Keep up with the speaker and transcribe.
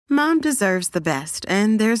Mom deserves the best,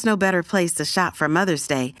 and there's no better place to shop for Mother's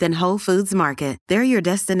Day than Whole Foods Market. They're your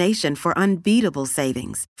destination for unbeatable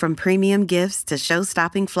savings, from premium gifts to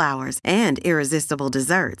show-stopping flowers and irresistible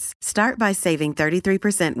desserts. Start by saving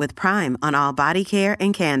 33% with Prime on all body care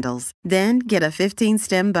and candles. Then get a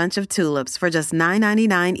 15-stem bunch of tulips for just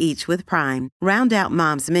 $9.99 each with Prime. Round out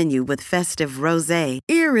Mom's menu with festive rosé,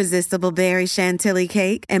 irresistible berry chantilly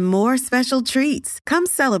cake, and more special treats. Come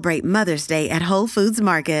celebrate Mother's Day at Whole Foods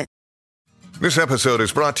Market. This episode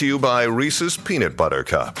is brought to you by Reese's Peanut Butter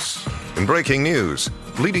Cups. In breaking news,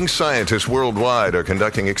 leading scientists worldwide are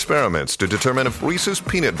conducting experiments to determine if Reese's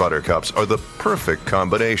Peanut Butter Cups are the perfect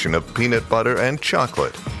combination of peanut butter and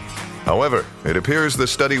chocolate. However, it appears the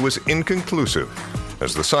study was inconclusive,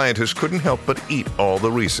 as the scientists couldn't help but eat all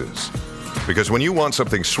the Reese's. Because when you want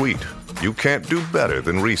something sweet, you can't do better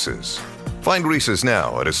than Reese's. Find Reese's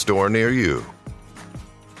now at a store near you.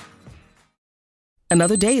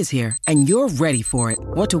 Another day is here, and you're ready for it.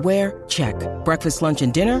 What to wear? Check. Breakfast, lunch,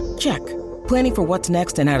 and dinner? Check. Planning for what's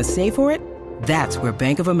next and how to save for it? That's where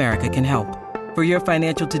Bank of America can help. For your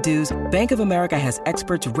financial to-dos, Bank of America has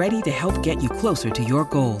experts ready to help get you closer to your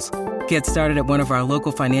goals. Get started at one of our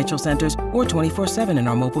local financial centers or 24/7 in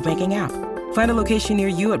our mobile banking app. Find a location near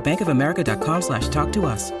you at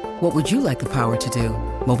bankofamerica.com/talktous. What would you like the power to do?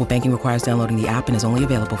 Mobile banking requires downloading the app and is only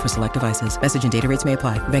available for select devices. Message and data rates may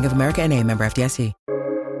apply. Bank of America N.A., member FDIC.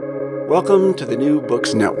 Welcome to the New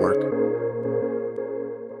Books Network.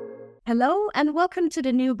 Hello and welcome to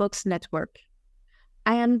the New Books Network.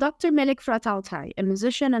 I am Dr. Melik Frataltay, a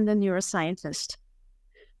musician and a neuroscientist.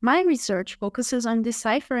 My research focuses on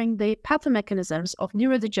deciphering the pathomechanisms of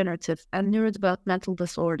neurodegenerative and neurodevelopmental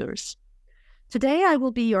disorders. Today I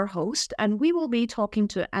will be your host, and we will be talking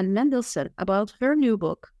to Anne Mendelson about her new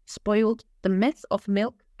book, Spoiled: The Myth of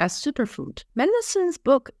Milk as Superfood. Mendelson's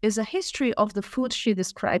book is a history of the food she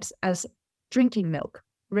describes as drinking milk,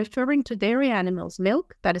 referring to dairy animals'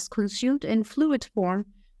 milk that is consumed in fluid form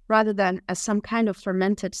rather than as some kind of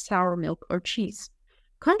fermented sour milk or cheese.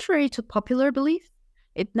 Contrary to popular belief,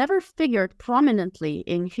 it never figured prominently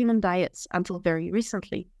in human diets until very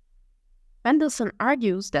recently. Mendelson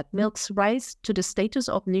argues that milk's rise to the status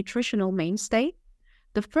of nutritional mainstay,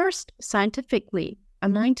 the first scientifically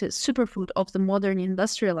anointed superfood of the modern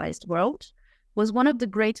industrialized world, was one of the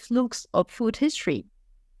great flukes of food history.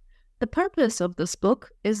 The purpose of this book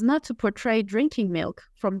is not to portray drinking milk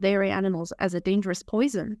from dairy animals as a dangerous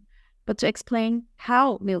poison, but to explain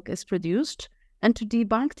how milk is produced and to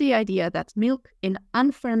debunk the idea that milk in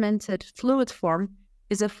unfermented fluid form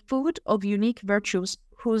is a food of unique virtues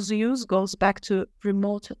whose use goes back to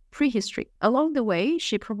remote prehistory. Along the way,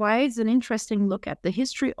 she provides an interesting look at the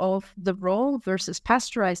history of the raw versus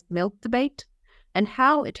pasteurized milk debate and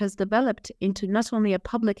how it has developed into not only a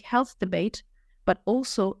public health debate, but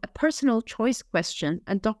also a personal choice question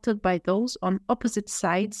adopted by those on opposite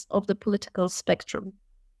sides of the political spectrum.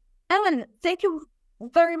 Ellen, thank you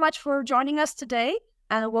very much for joining us today,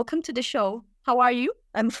 and welcome to the show. How are you?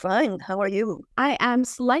 I'm fine. How are you? I am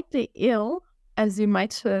slightly ill, as you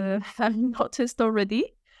might have noticed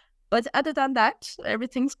already. But other than that,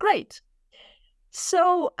 everything's great.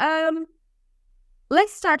 So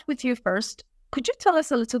let's start with you first. Could you tell us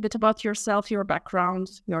a little bit about yourself, your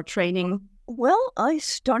background, your training? Well, I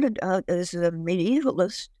started out as a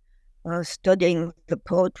medievalist, studying the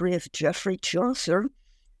poetry of Geoffrey Chaucer.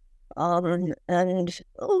 And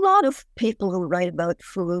a lot of people who write about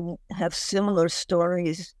food have similar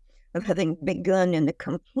stories of having begun in a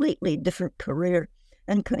completely different career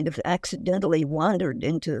and kind of accidentally wandered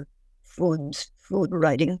into food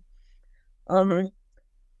writing. Long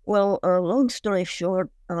story short,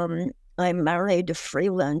 I married a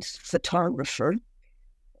freelance photographer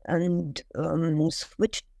and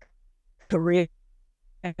switched careers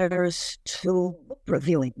to book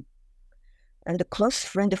reviewing. And a close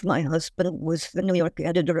friend of my husband was the New York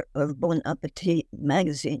editor of Bon Appetit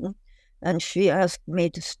magazine, and she asked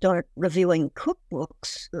me to start reviewing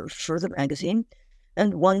cookbooks for the magazine,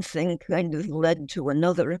 and one thing kind of led to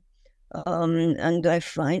another, and I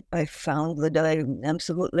found that I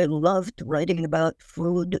absolutely loved writing about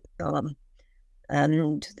food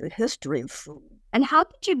and the history of food. And how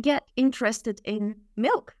did you get interested in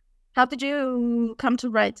milk? How did you come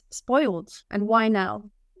to write Spoiled, and why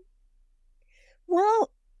now?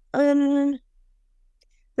 Well,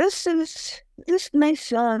 this may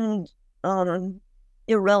sound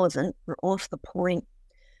irrelevant or off the point,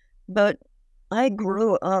 but I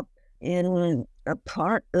grew up in a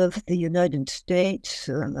part of the United States,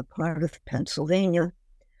 a part of Pennsylvania,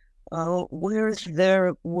 where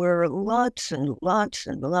there were lots and lots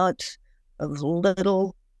and lots of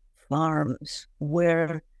little farms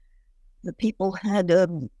where the people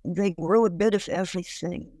they grew a bit of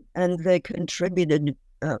everything, and they contributed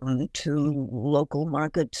to local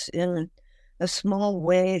markets in a small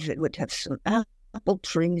way. They would have some apple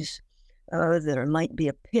trees, there might be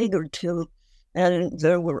a pig or two, and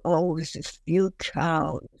there were always a few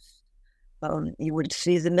cows. You would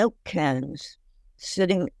see the milk cans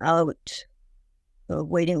sitting out,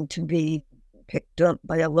 waiting to be picked up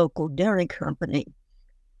by a local dairy company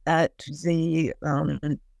at the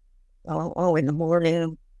in the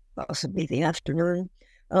morning, possibly the afternoon.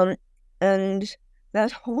 And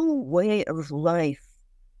that whole way of life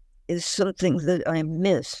is something that I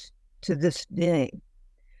miss to this day.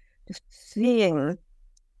 Just seeing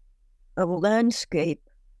a landscape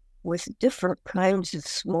with different kinds of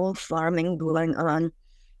small farming going on,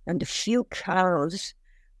 and a few cows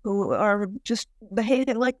who are just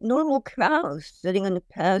behaving like normal cows, sitting in the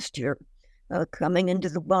pasture, coming into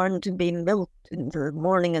the barn to be milked in the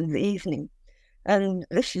morning and the evening. And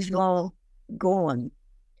this is all gone.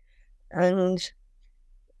 And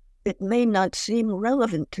it may not seem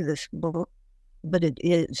relevant to this book, but it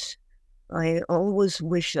is. I always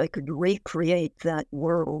wish I could recreate that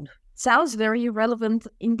world. Sounds very relevant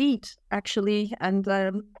indeed, actually. And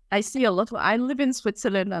I see a lot. I live in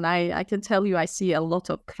Switzerland, and I can tell you I see a lot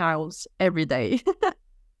of cows every day.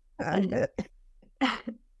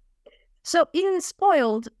 So in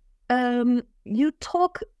Spoiled, you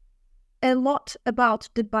talk a lot about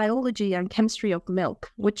the biology and chemistry of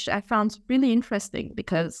milk, which I found really interesting,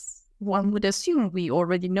 because one would assume we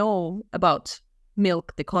already know about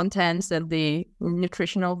milk, the contents and the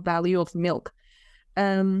nutritional value of milk.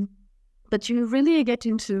 But you really get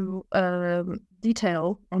into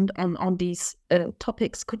detail on these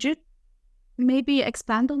topics. Could you maybe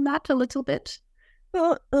expand on that a little bit?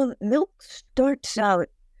 Well, milk starts out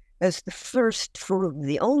as the first food,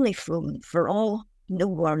 the only food for all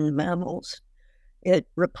newborn mammals. It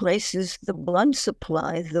replaces the blood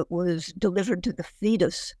supply that was delivered to the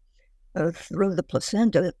fetus through the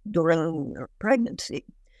placenta during pregnancy.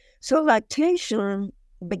 So lactation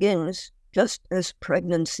begins just as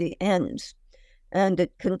pregnancy ends, and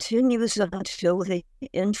it continues until the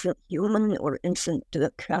infant human or infant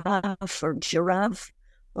calf or giraffe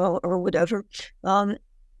or whatever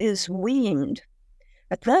is weaned.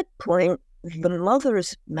 At that point, the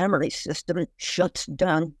mother's memory system shuts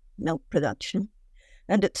down milk production,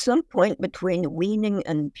 and at some point between weaning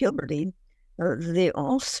and puberty, the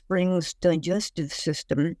offspring's digestive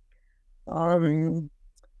system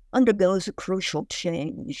undergoes a crucial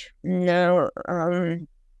change. Now,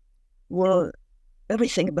 well,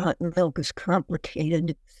 everything about milk is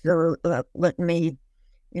complicated, so let me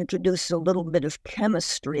introduce a little bit of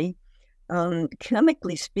chemistry.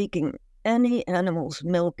 Chemically speaking, any animal's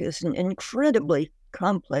milk is an incredibly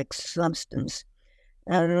complex substance,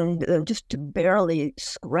 and just to barely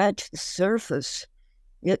scratch the surface,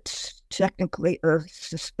 it's technically a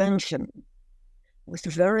suspension with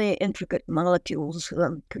very intricate molecules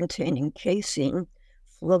containing casein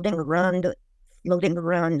floating around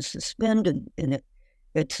suspended in it.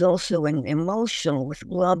 It's also an emulsion with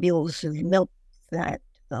globules of milk fat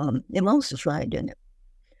emulsified in it.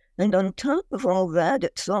 And on top of all that,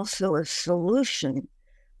 it's also a solution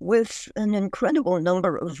with an incredible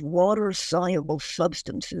number of water-soluble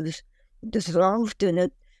substances dissolved in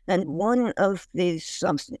it. And one of these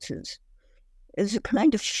substances is a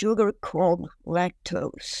kind of sugar called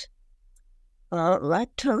lactose.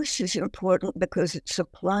 Lactose is important because it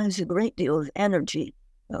supplies a great deal of energy,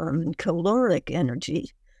 caloric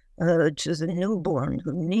energy, to the newborn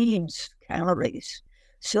who needs calories.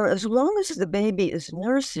 So as long as the baby is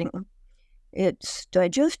nursing, its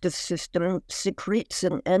digestive system secretes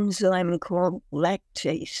an enzyme called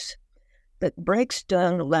lactase that breaks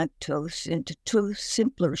down lactose into two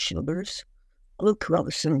simpler sugars,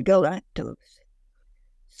 glucose and galactose.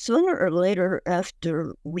 Sooner or later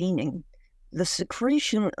after weaning, the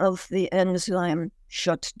secretion of the enzyme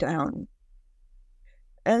shuts down.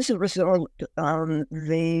 As a result,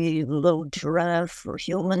 the little giraffe or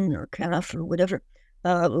human or calf or whatever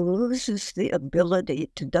loses the ability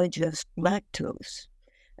to digest lactose.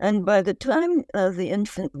 And by the time the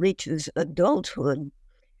infant reaches adulthood,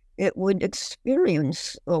 it would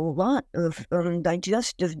experience a lot of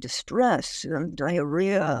digestive distress,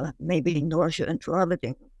 diarrhea, maybe nausea and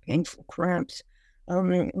vomiting, painful cramps,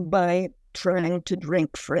 by trying to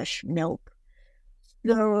drink fresh milk.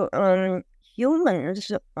 So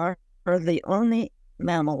humans are the only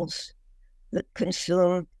mammals that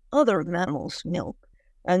consume other mammals' milk.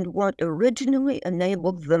 And what originally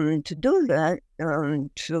enabled them to do that,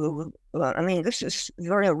 this is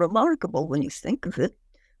very remarkable when you think of it.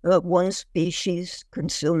 one species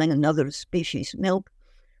consuming another species' milk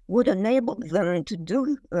would enable them to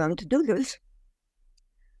do this.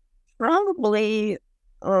 Probably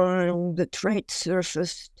the trait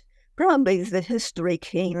surfaced, probably the history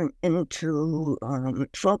came into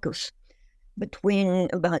focus between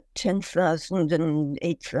about 10,000 and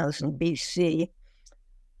 8,000 BC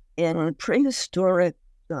in prehistoric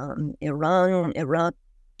Iran, Iraq,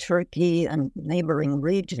 Turkey, and neighboring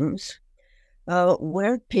regions,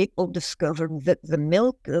 where people discovered that the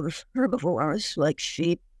milk of herbivores like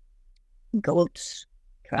sheep, goats,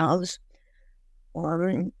 cows,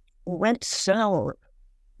 went sour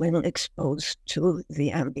when exposed to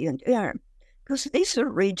the ambient air. Because these are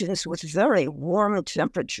regions with very warm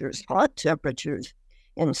temperatures, hot temperatures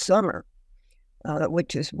in summer,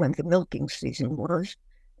 which is when the milking season was.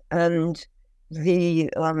 And there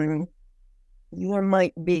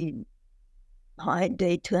might be high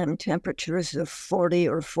daytime temperatures of 40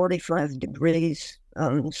 or 45 degrees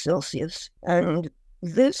Celsius. And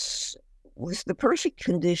this was the perfect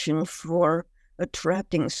condition for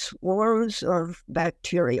attracting swarms of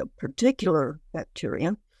bacteria, particular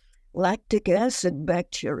bacteria, lactic acid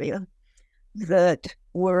bacteria, that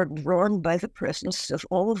were drawn by the presence of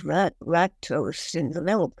all of that lactose in the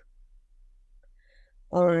milk.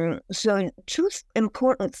 So two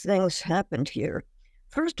important things happened here.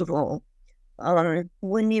 First of all,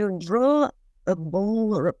 when you draw a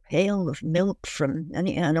bowl or a pail of milk from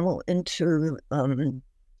any animal into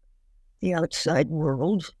the outside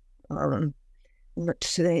world, let's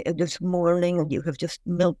say it is morning and you have just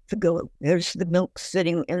milked the goat. There's the milk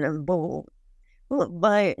sitting in a bowl. Well,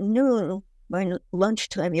 by noon, by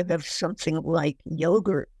lunchtime, you have something like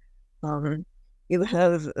yogurt. You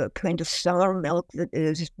have a kind of sour milk that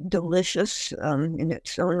is delicious in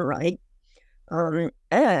its own right.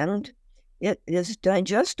 And it is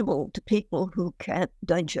digestible to people who can't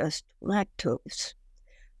digest lactose.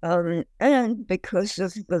 And because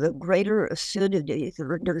of the greater acidity, the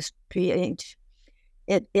reduced pH,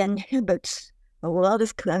 it inhibits a lot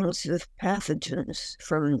of kinds of pathogens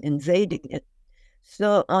from invading it.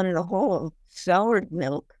 So on the whole, soured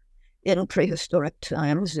milk in prehistoric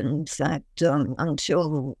times, in fact,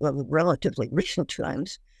 until relatively recent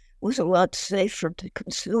times, was a lot safer to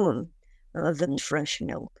consume than fresh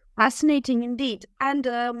milk. Fascinating indeed. And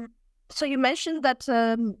so you mentioned that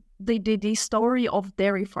the story of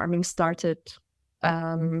dairy farming started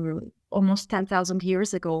almost 10,000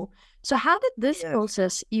 years ago. So how did this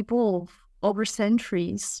process evolve over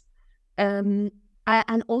centuries, and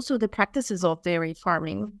also the practices of dairy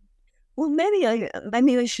farming? Well,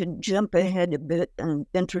 maybe I should jump ahead a bit and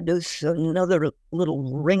introduce another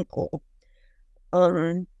little wrinkle.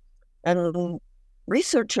 And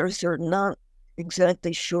researchers are not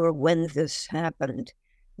exactly sure when this happened.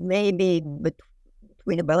 Maybe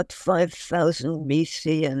between about 5,000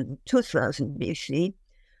 BC and 2,000 BC.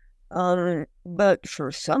 But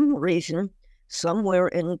for some reason, somewhere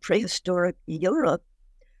in prehistoric Europe,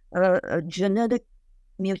 a genetic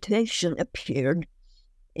mutation appeared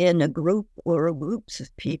in a group or groups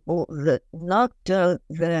of people that knocked out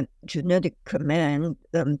that genetic command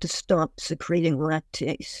to stop secreting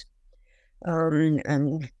lactase.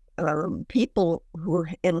 And people who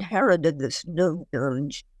inherited this new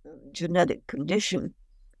genetic condition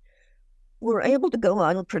were able to go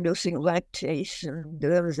on producing lactase and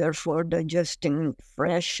therefore digesting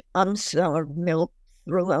fresh, unsoured milk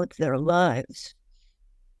throughout their lives.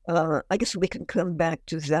 I guess we can come back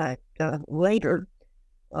to that later.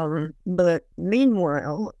 But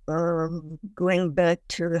meanwhile, going back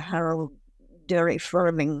to how dairy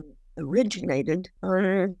farming originated,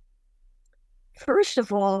 first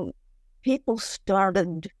of all, people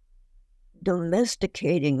started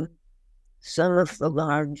domesticating some of the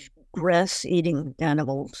large grass-eating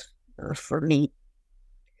animals for meat,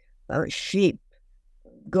 sheep,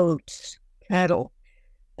 goats, cattle.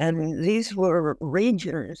 And these were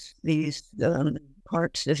regions, these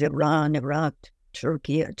parts of Iran, Iraq,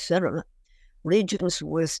 Turkey, etc., regions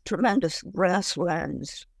with tremendous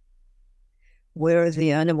grasslands where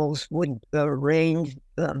the animals would range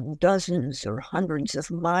dozens or hundreds of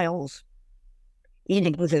miles,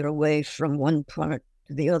 eating their way from one part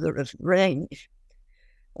to the other of the range.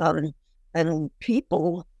 And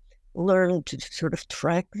people learned to sort of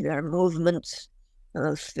track their movements,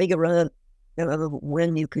 figure out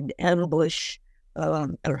when you could ambush a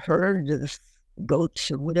herd of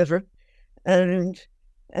goats or whatever. And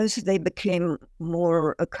as they became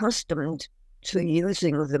more accustomed to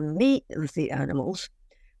using the meat of the animals,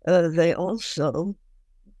 they also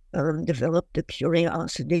developed a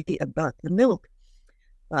curiosity about the milk.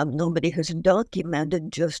 Nobody has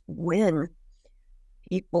documented just when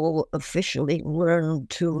people officially learn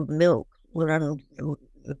to milk, learn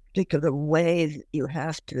the particular way that you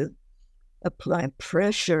have to apply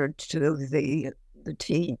pressure to the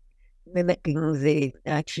teat, mimicking the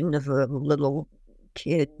action of a little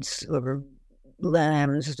kid's or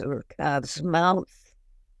lamb's or calf's mouth.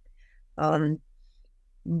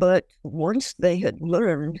 But once they had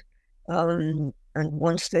learned, and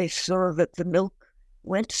once they saw that the milk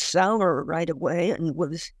went sour right away and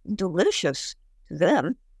was delicious to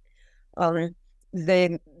them,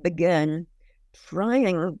 they began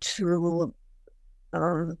trying to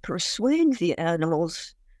persuade the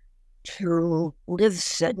animals to live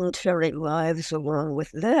sedentary lives along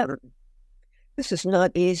with them. This is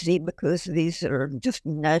not easy because these are just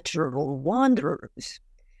natural wanderers.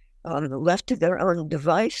 Left to their own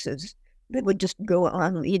devices, they would just go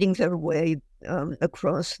on eating their way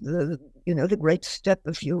across the great steppe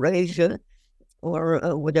of Eurasia or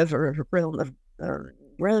whatever realm of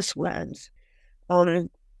grasslands.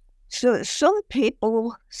 So some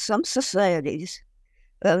people, some societies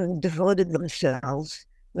devoted themselves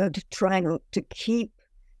to trying to keep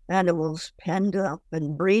animals penned up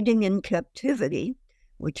and breeding in captivity,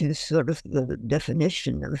 which is sort of the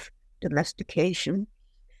definition of domestication,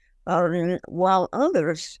 while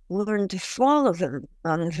others learned to follow them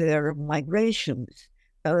on their migrations.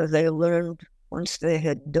 They learned once they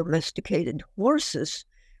had domesticated horses,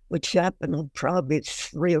 which happened probably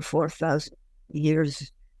 3,000 or 4,000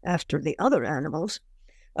 years after the other animals.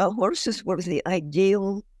 Horses were the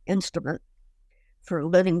ideal instrument for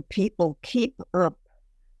letting people keep up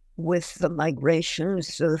with the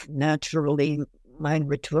migrations of naturally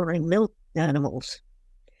migratory milk animals.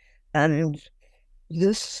 And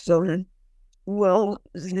this, the whole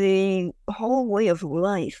way of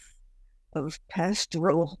life of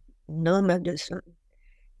pastoral nomadism,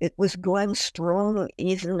 it was going strong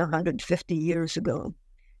even 150 years ago.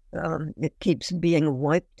 It keeps being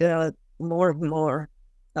wiped out more and more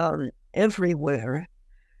everywhere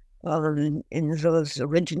in those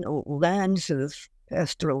original lands of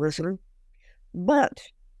pastoralism. But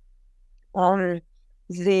one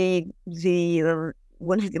of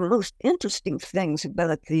the most interesting things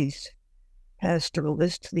about these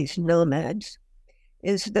pastoralists, these nomads,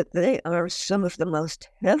 is that they are some of the most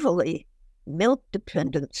heavily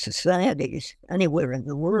milk-dependent societies anywhere in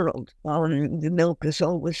the world. The milk is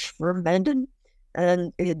always fermented,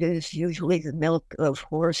 and it is usually the milk of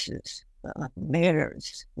horses,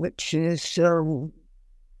 mares, which is kind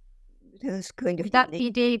of... Would that be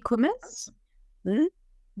the kumis? Hmm?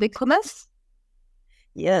 The kumis?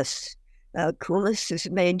 Yes. Kumis is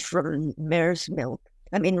made from mare's milk.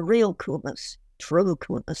 I mean, real kumis, true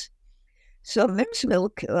kumis. So mare's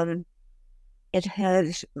milk, it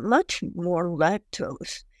has much more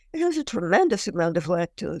lactose. It has a tremendous amount of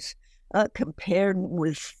lactose compared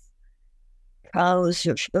with cows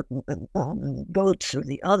or goats or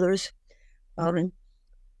the others. And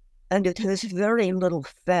it has very little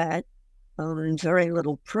fat, very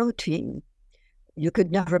little protein. You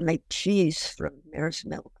could never make cheese from mare's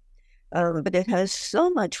milk. But it has so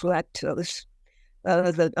much lactose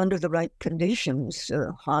that under the right conditions,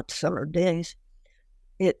 hot summer days,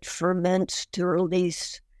 it ferments to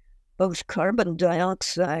release both carbon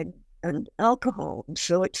dioxide and alcohol.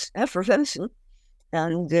 So it's effervescent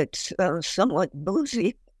and it's somewhat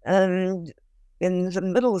boozy. And in the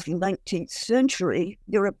middle of the 19th century,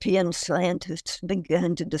 European scientists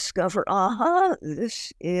began to discover,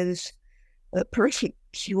 this is a perfect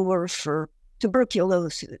cure for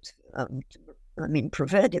tuberculosis.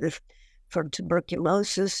 Preventative for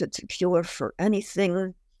tuberculosis. It's a cure for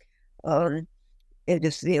anything. It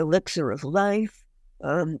is the elixir of life.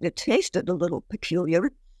 It tasted a little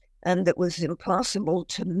peculiar, and it was impossible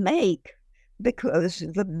to make because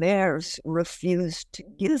the mares refused to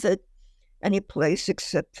give it any place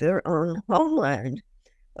except their own homeland.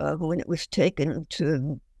 When it was taken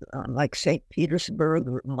to, like St. Petersburg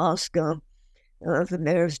or Moscow, the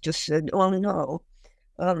mares just said, "Oh no."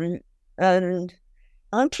 And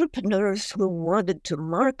entrepreneurs who wanted to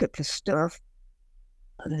market the stuff,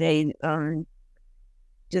 they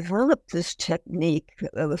developed this technique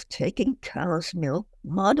of taking cow's milk,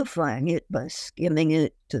 modifying it by skimming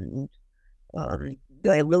it and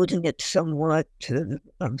diluting it somewhat so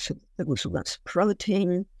there was less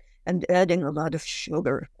protein, and adding a lot of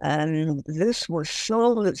sugar. And this was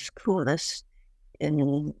sold as kumis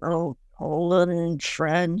in Poland,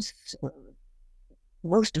 France,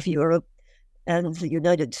 most of Europe, and the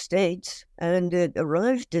United States. And it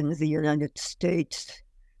arrived in the United States.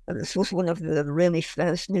 And this was one of the really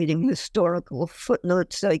fascinating historical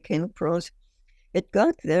footnotes I came across. It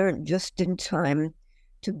got there just in time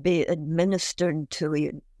to be administered to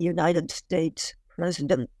a United States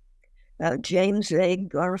President James A.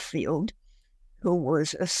 Garfield, who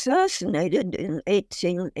was assassinated in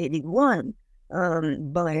 1881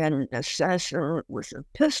 by an assassin with a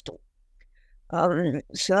pistol.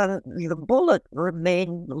 So the bullet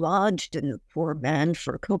remained lodged in the poor man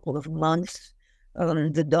for a couple of months.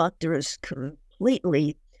 The doctors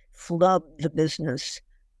completely flubbed the business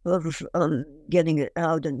of getting it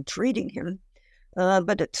out and treating him.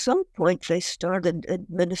 But at some point, they started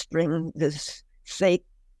administering this fake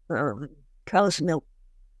cow's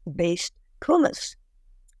milk-based kumis.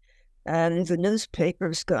 And the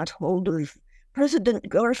newspapers got hold of President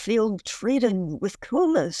Garfield treated with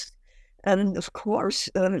kumis. And of course,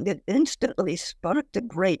 it instantly sparked a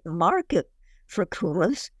great market for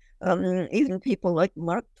kumis. Even people like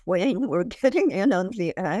Mark Twain were getting in on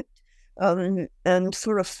the act. And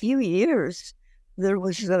for a few years, there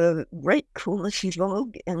was a great kumis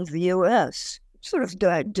vogue in the U.S. It sort of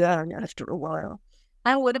died down after a while.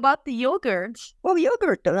 And what about the yogurt? Well,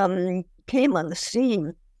 yogurt came on the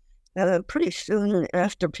scene pretty soon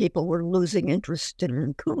after people were losing interest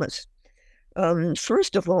in kumis.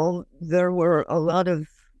 First of all, there were an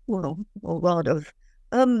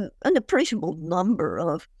appreciable number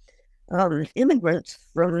of immigrants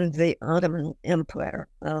from the Ottoman Empire,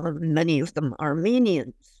 many of them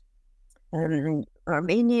Armenians. And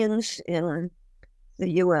Armenians in the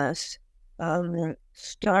U.S.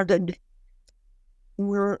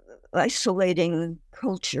 were isolating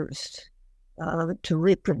cultures to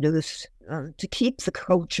reproduce, to keep the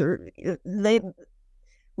culture. They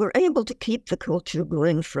were able to keep the culture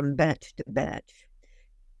going from batch to batch,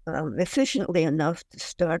 efficiently enough to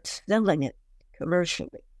start selling it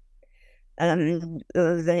commercially. And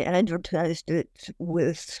they advertised it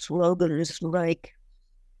with slogans like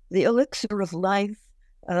the elixir of life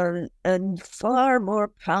and far more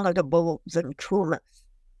palatable than kumis.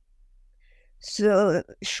 So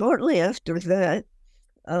shortly after that,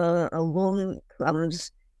 along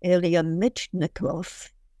comes Ilya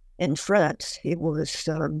Michnikov in France. He was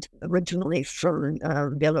originally from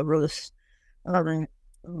Belarus,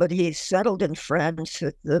 but he settled in France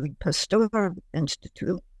at the Pasteur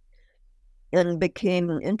Institute and became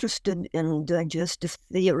interested in digestive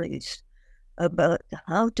theories about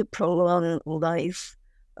how to prolong life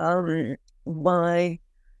by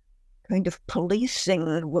kind of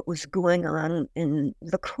policing what was going on in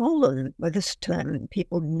the colon. By this time,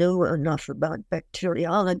 people knew enough about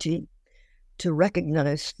bacteriology to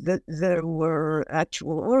recognize that there were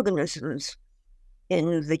actual organisms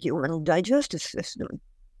in the human digestive system.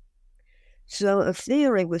 So a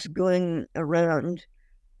theory was going around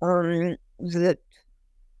that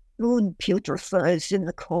food putrefies in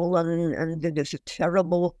the colon and that is a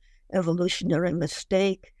terrible evolutionary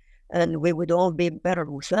mistake, and we would all be better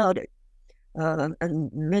without it. And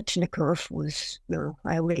Michnikov was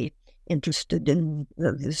highly interested in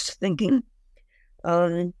this thinking.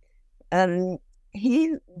 And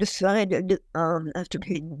he decided, after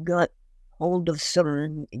he got hold of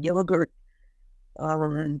some yogurt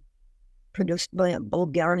produced by a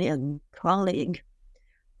Bulgarian colleague,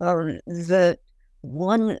 that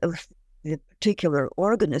one of the particular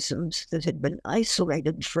organisms that had been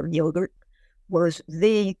isolated from yogurt was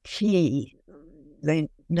the key. They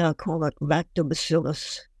now call it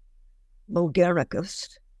Lactobacillus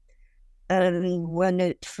bulgaricus. And when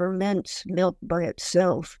it ferments milk by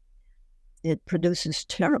itself, it produces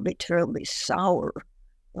terribly, terribly sour,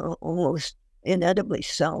 almost inedibly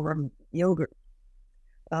sour yogurt.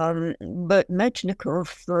 But Mechnikov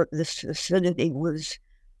thought this acidity was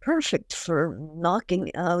perfect for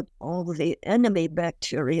knocking out all the enemy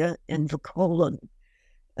bacteria in the colon.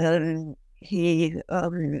 And he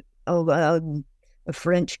allowed a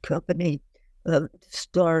French company to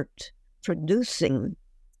start producing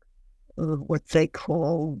what they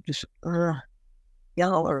called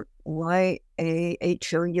Yaourt, Yahourthe,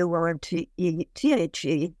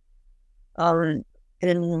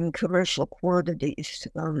 in commercial quantities.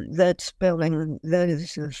 That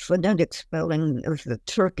is a phonetic spelling of the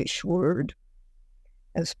Turkish word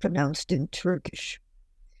as pronounced in Turkish.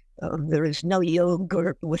 There is no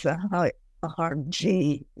yogurt with a hard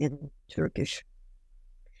G in Turkish.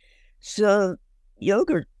 So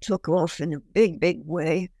yogurt took off in a big, big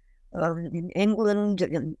way in England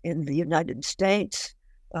and in the United States.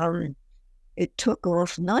 It took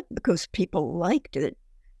off not because people liked it,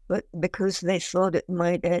 but because they thought it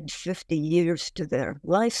might add 50 years to their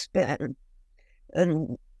lifespan.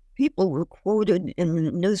 And people were quoted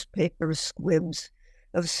in newspaper squibs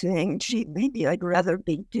of saying, gee, maybe I'd rather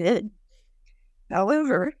be dead.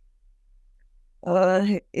 However,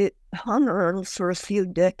 It hung around for a few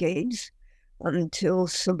decades until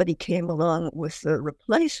somebody came along with a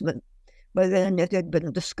replacement. By then, it had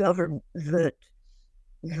been discovered that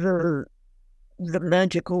the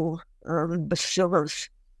magical bacillus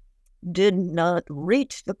did not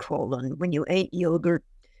reach the colon. When you ate yogurt,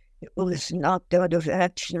 it was knocked out of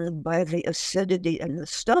action by the acidity in the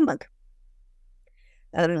stomach.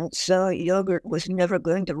 And so yogurt was never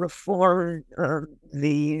going to reform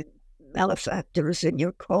the malefactors in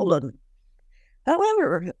your colon.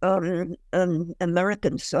 However, an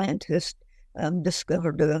American scientist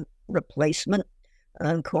discovered a replacement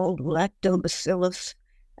called Lactobacillus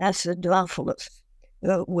acidophilus,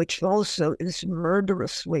 which also is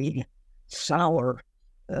murderously sour,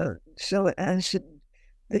 so acid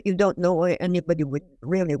that you don't know why anybody would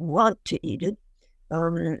really want to eat it,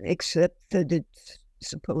 except that it's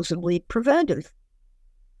supposedly preventive.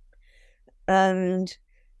 And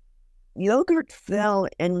yogurt fell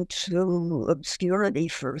into obscurity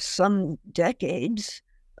for some decades.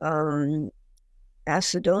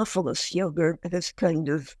 Acidophilus yogurt has kind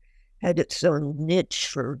of had its own niche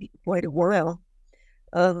for quite a while.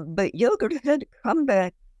 But yogurt had come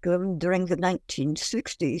back during the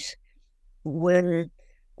 1960s when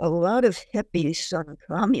a lot of hippies on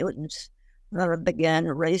communes began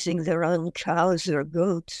raising their own cows or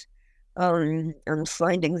goats and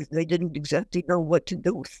finding that they didn't exactly know what to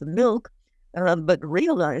do with the milk, but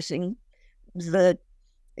realizing that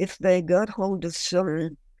if they got hold of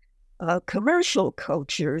some commercial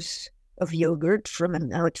cultures of yogurt from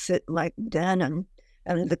an outfit like Dannon,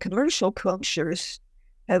 and the commercial cultures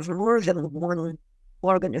have more than one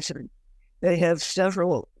organism. They have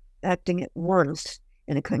several acting at once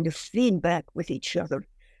in a kind of feedback with each other,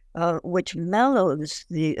 which mellows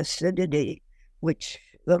the acidity, which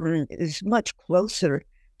is much closer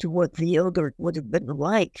to what the yogurt would have been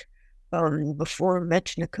like before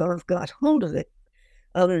Mechnikov got hold of it.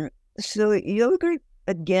 So yogurt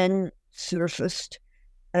again surfaced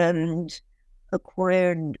and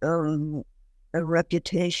acquired a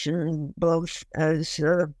reputation both as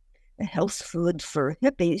a health food for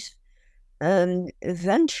hippies and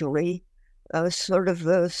eventually sort of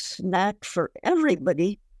a snack for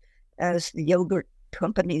everybody as the yogurt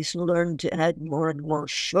companies learned to add more and more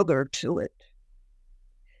sugar to it.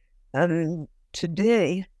 And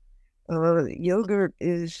today, yogurt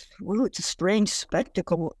is, well, it's a strange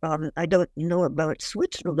spectacle. I don't know about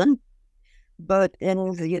Switzerland, but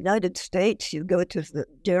in the United States, you go to the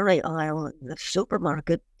dairy aisle in the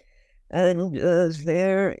supermarket, and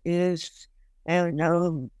there is, I don't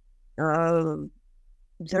know,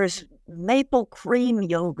 there's maple cream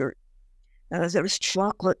yogurt, there's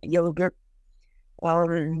chocolate yogurt,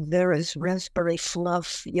 there is raspberry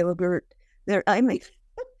fluff yogurt.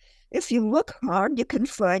 If you look hard, you can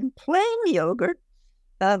find plain yogurt,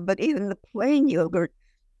 but even the plain yogurt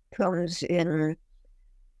comes in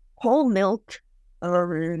whole milk,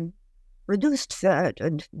 reduced fat,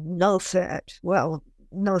 and no fat. Well,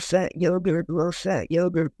 no fat yogurt, low fat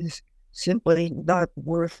yogurt is simply not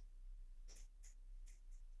worth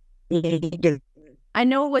eating. I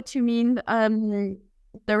know what you mean.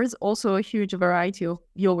 There is also a huge variety of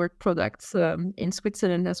yogurt products in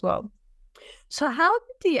Switzerland as well. So how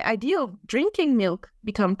did the idea of drinking milk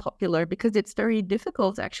become popular? Because it's very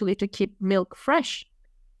difficult actually to keep milk fresh.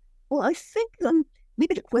 Well, I think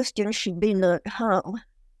maybe the question should be not how,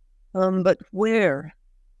 but where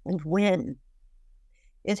and when.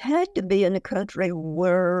 It had to be in a country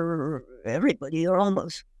where everybody, or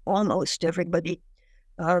almost everybody,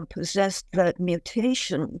 possessed that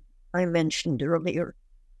mutation I mentioned earlier.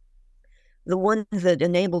 The one that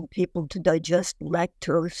enabled people to digest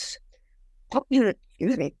lactose, or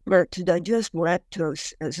to digest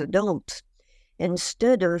lactose as adults,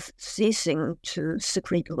 instead of ceasing to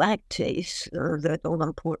secrete lactase, or that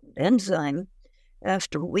all-important enzyme,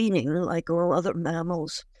 after weaning, like all other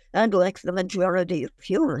mammals, and like the majority of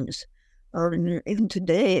humans. Even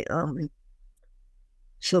today,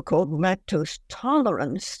 so-called lactose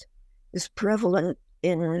tolerance is prevalent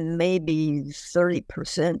in maybe 30%,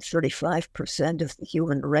 35% of the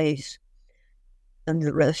human race, and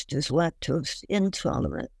the rest is lactose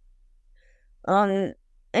intolerant.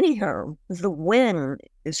 Anyhow, the when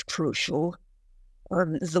is crucial.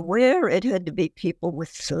 The where, it had to be people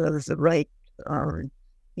with the right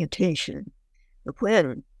mutation. The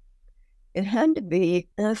when, it had to be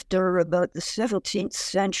after about the 17th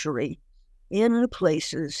century in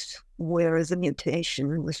places where the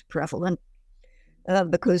mutation was prevalent,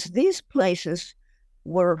 because these places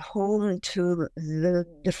were home to the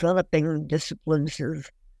developing disciplines of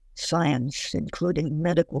science, including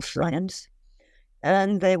medical science.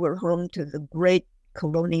 and they were home to the great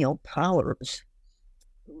colonial powers.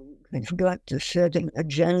 They've got to set an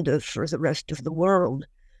agenda for the rest of the world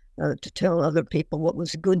to tell other people what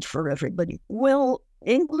was good for everybody. Well,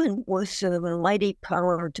 England was a mighty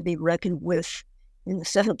power to be reckoned with in the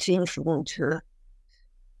 17th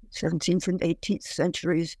and 18th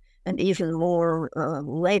centuries, and even more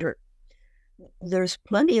later. There's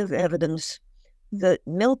plenty of evidence that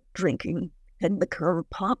milk drinking had become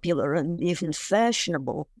popular and even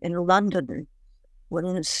fashionable in London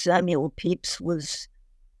when Samuel Pepys was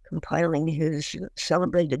compiling his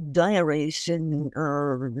celebrated diaries in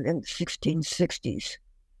the 1660s.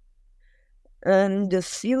 And a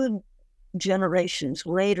few generations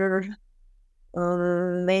later,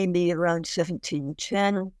 maybe around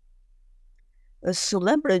 1710, a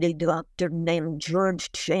celebrity doctor named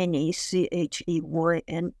George Cheney, Cheyne,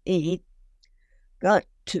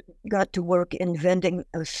 got to work inventing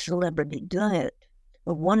a celebrity diet,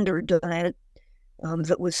 a wonder diet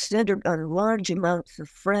that was centered on large amounts of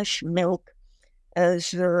fresh milk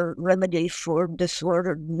as a remedy for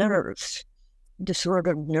disordered nerves.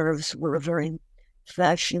 Disordered nerves were a very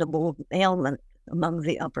fashionable ailment among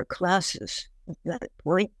the upper classes at that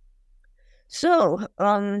point. So,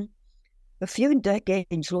 a few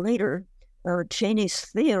decades later, Cheney's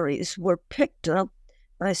theories were picked up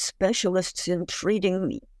by specialists in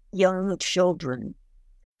treating young children.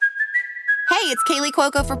 Hey, it's Kaylee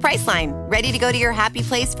Cuoco for Priceline. Ready to go to your happy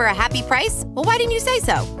place for a happy price? Well, why didn't you say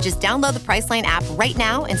so? Just download the Priceline app right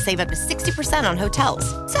now and save up to 60% on hotels.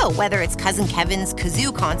 So whether it's Cousin Kevin's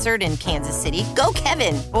Kazoo Concert in Kansas City, go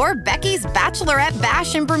Kevin, or Becky's Bachelorette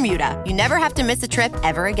Bash in Bermuda, you never have to miss a trip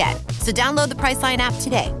ever again. So download the Priceline app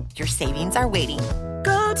today. Your savings are waiting.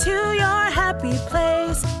 Go to your happy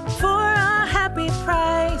place for a happy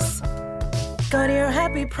price. Go to your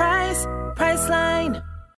happy price, Priceline.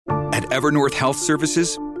 At Evernorth Health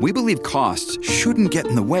Services, we believe costs shouldn't get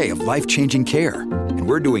in the way of life-changing care, and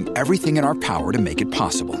we're doing everything in our power to make it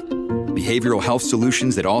possible. Behavioral health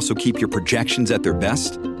solutions that also keep your projections at their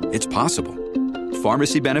best? It's possible.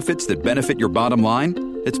 Pharmacy benefits that benefit your bottom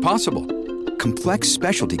line? It's possible. Complex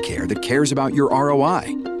specialty care that cares about your ROI?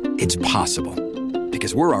 It's possible.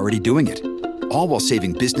 Because we're already doing it. All while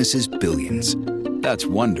saving businesses billions. That's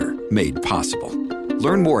Wonder made possible.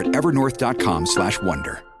 Learn more at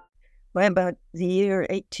evernorth.com/wonder. By about the year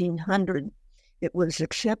 1800, it was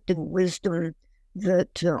accepted wisdom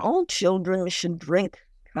that all children should drink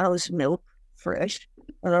cow's milk fresh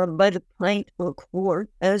by the pint or quart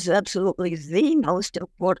as absolutely the most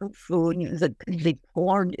important food that could be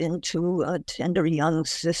poured into a tender young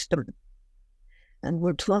system. And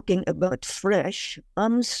we're talking about fresh,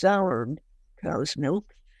 unsoured cow's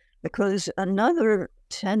milk, because another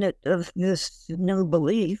tenet of this new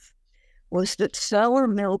belief was that sour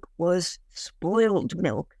milk was spoiled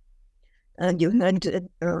milk, and you had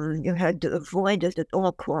to avoid it at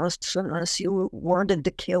all costs unless you wanted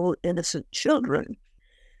to kill innocent children.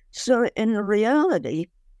 So in reality,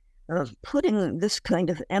 putting this kind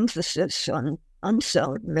of emphasis on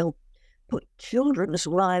unsoured milk put children's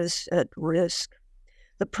lives at risk.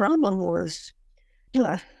 The problem was,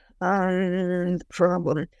 the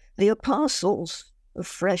apostles of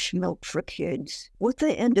fresh milk for kids, what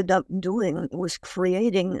they ended up doing was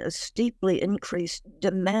creating a steeply increased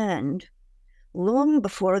demand long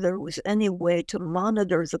before there was any way to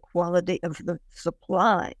monitor the quality of the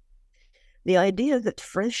supply. The idea that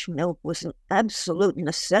fresh milk was an absolute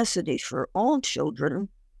necessity for all children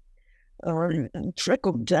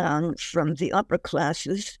trickled down from the upper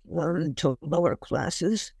classes to lower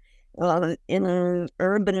classes in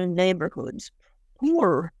urban neighborhoods,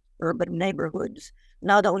 poor urban neighborhoods,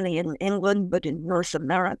 not only in England, but in North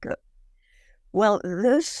America. Well,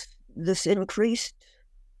 this increased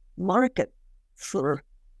market for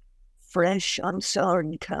fresh,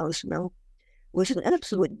 unsoured cow's milk was an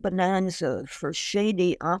absolute bonanza for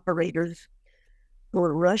shady operators who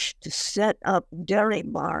were rushed to set up dairy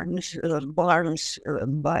barns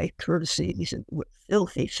by courtesy,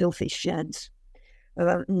 filthy, filthy sheds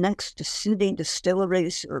next to city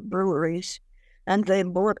distilleries or breweries, and they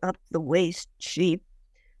bought up the waste sheep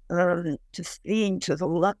to feed to the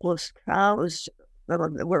luckless cows that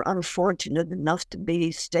were unfortunate enough to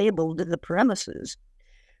be stabled in the premises.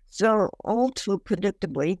 So, all too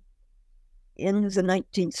predictably, in the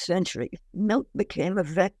 19th century, milk became a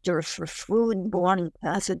vector for food-borne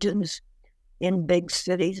pathogens in big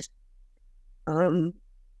cities.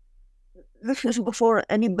 This was before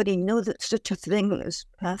anybody knew that such a thing as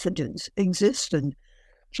pathogens existed.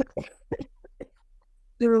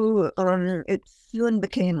 It soon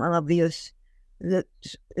became obvious that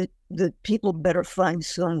people better find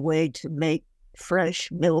some way to make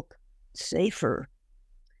fresh milk safer.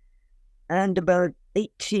 And about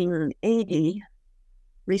 1880,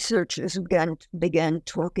 researchers began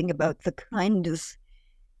talking about the kind of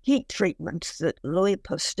heat treatments that Louis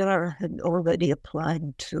Pasteur had already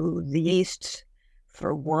applied to the yeasts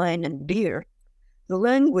for wine and beer. The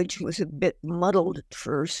language was a bit muddled at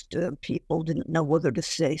first. People didn't know whether to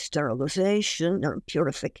say sterilization or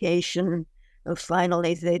purification.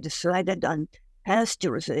 Finally, they decided on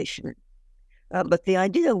pasteurization. But the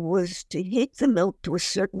idea was to heat the milk to a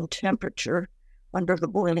certain temperature under the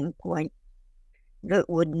boiling point that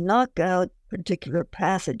would knock out particular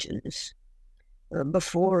pathogens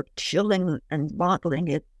before chilling and bottling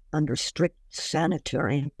it under strict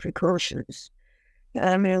sanitary precautions.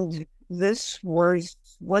 I mean, this was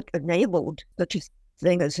what enabled such a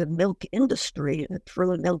thing as a milk industry, a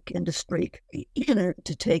true milk industry,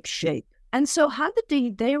 to take shape. And so how did the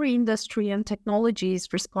dairy industry and technologies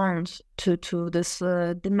respond to this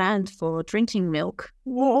demand for drinking milk?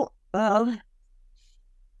 Well,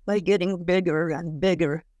 by getting bigger and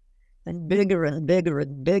bigger and bigger and bigger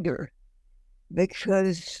and bigger,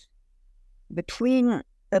 because between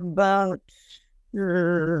about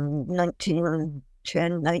 1910,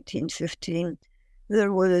 1915,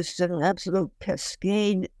 there was an absolute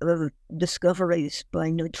cascade of discoveries by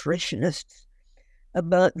nutritionists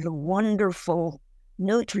about the wonderful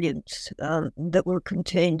nutrients that were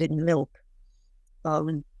contained in milk.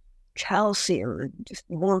 Calcium, just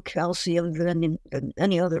more calcium than in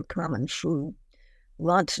any other common food.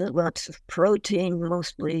 Lots and lots of protein,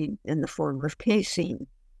 mostly in the form of casein.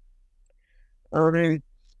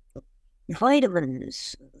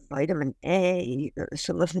 Vitamins, vitamin A,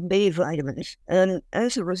 some of the B vitamins. And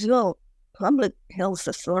as a result, public health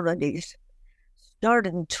authorities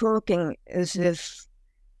started talking as if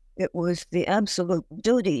it was the absolute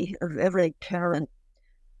duty of every parent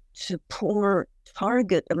to pour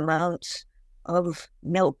target amounts of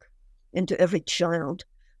milk into every child,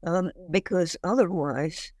 because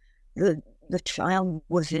otherwise the child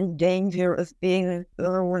was in danger of being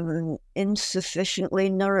insufficiently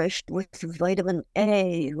nourished with vitamin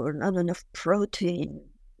A, or not enough protein,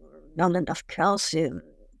 or not enough calcium.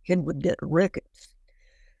 Kid would get rickets.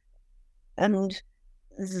 And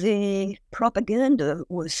the propaganda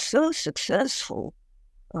was so successful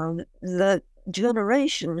that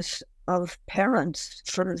generations of parents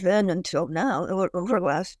from then until now, over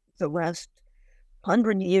the last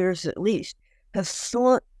 100 years at least, have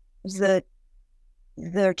thought that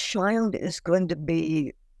their child is going to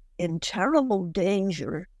be in terrible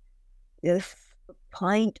danger if a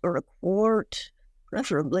pint or a quart,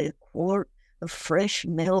 preferably a quart, of fresh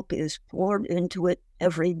milk is poured into it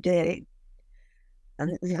every day.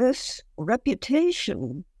 And this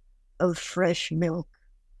reputation of fresh milk,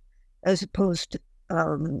 as opposed to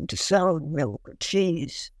solid milk or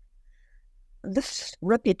cheese, this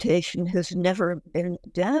reputation has never been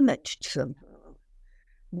damaged somehow.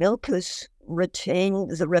 Milk has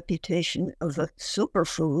retained the reputation of a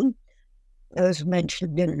superfood, as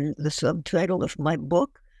mentioned in the subtitle of my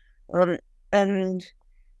book, and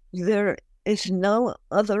there is no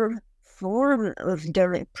other form of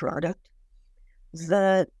dairy product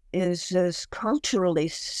that is as culturally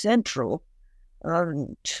central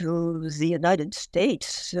to the United States,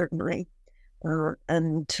 certainly,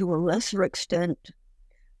 and to a lesser extent,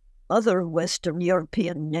 other Western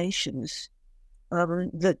European nations,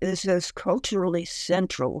 that is as culturally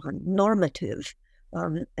central and normative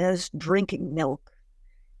as drinking milk.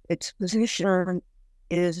 Its position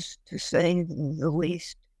is, to say the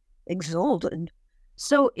least, exalted.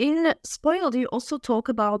 So in Spoiled, you also talk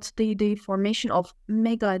about the formation of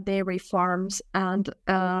mega dairy farms and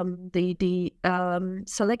the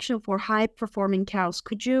selection for high-performing cows.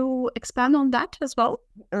 Could you expand on that as well?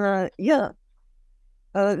 Yeah.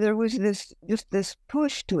 There was this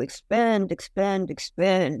push to expand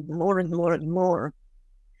more and more and more.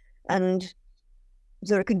 And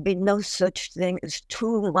there could be no such thing as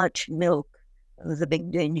too much milk. The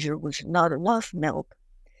big danger was not enough milk.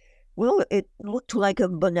 Well, it looked like a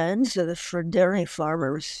bonanza for dairy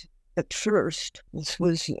farmers at first. This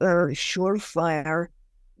was a surefire,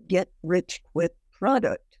 get-rich-quick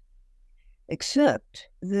product. Except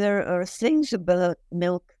there are things about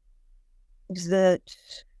milk that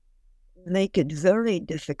make it very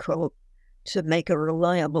difficult to make a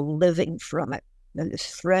reliable living from it. That is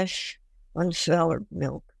fresh, unsoured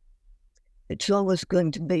milk. It's always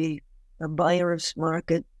going to be a buyer's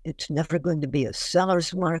market. It's never going to be a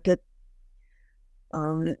seller's market,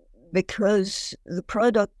 because the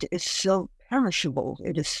product is so perishable.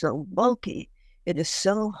 It is so bulky. It is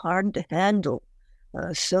so hard to handle,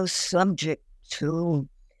 so subject to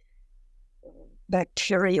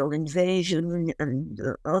bacterial invasion and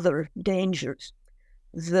other dangers,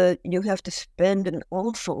 that you have to spend an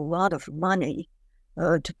awful lot of money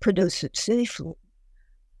to produce it safely.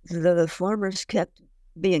 The farmers kept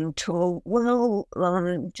being told, well,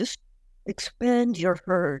 just expand your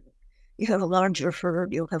herd. You have a larger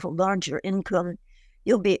herd, you'll have a larger income.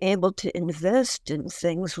 You'll be able to invest in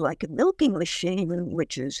things like a milking machine,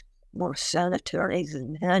 which is more sanitary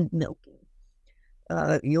than hand milking.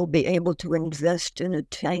 You'll be able to invest in a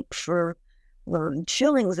tank for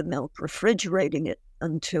chilling the milk, refrigerating it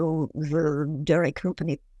until the dairy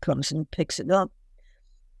company comes and picks it up.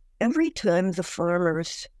 Every time the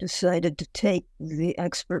farmers decided to take the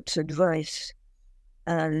experts' advice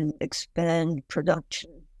and expand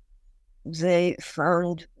production, they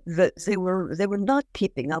found that they were not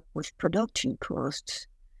keeping up with production costs.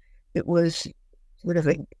 It was sort of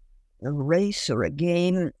a race or a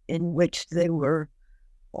game in which they were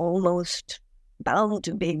almost bound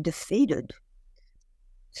to be defeated.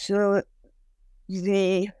 So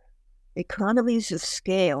the economies of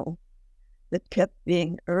scale that kept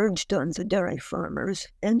being urged on the dairy farmers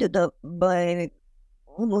ended up by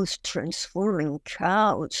almost transforming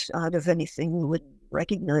cows out of anything you would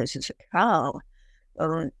recognize as a cow.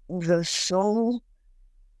 The sole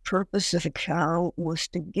purpose of a cow was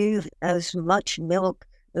to give as much milk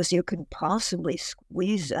as you could possibly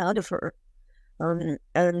squeeze out of her.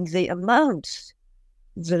 And the amounts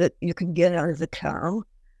that you could get out of the cow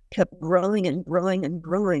kept growing and growing and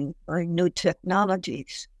growing by new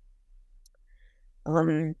technologies.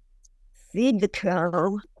 Feed the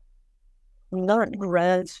cow, not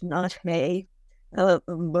grass, not hay,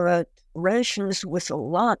 but rations with a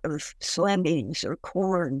lot of soybeans or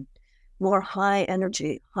corn, more high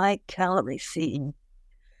energy, high calorie feed.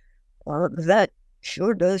 That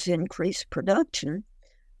sure does increase production,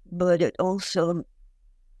 but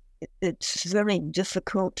it's very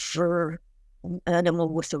difficult for an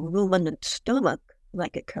animal with a ruminant stomach,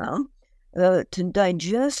 like a cow, to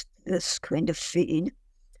digest this kind of feed.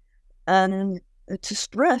 And it's a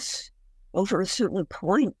stress over a certain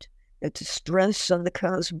point. It's a stress on the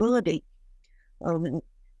cow's body.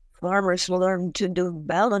 Farmers learn to do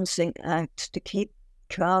balancing acts to keep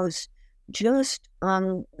cows just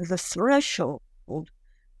on the threshold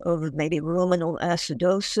of maybe ruminal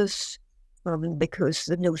acidosis, because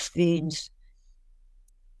the new feeds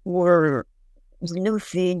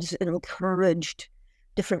encouraged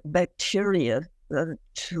different bacteria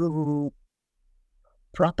to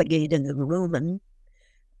propagate in the rumen.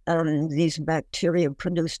 These bacteria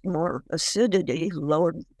produced more acidity,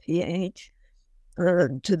 lowered the pH,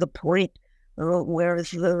 to the point where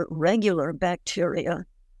the regular bacteria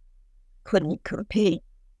couldn't compete.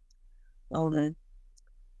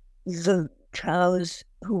 The cows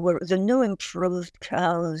the new improved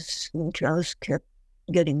cows, and cows kept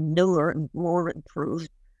getting newer and more improved,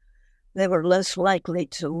 they were less likely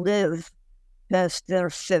to live past their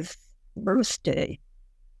 5th birthday.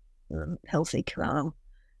 A healthy cow,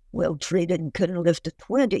 well treated, couldn't live to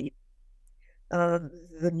 20.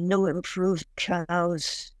 The new improved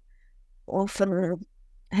cows often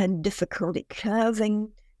had difficulty calving.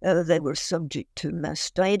 They were subject to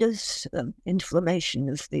mastitis, inflammation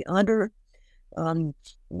of the udder.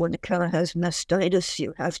 When a cow has mastitis,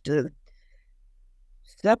 you have to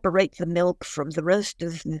separate the milk from the rest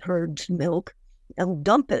of the herd's milk and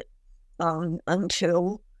dump it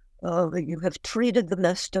until you have treated the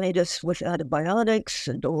mastitis with antibiotics,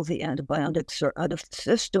 and all the antibiotics are out of the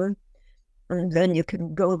system. And then you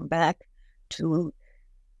can go back to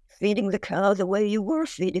feeding the cow the way you were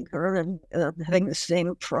feeding her and having the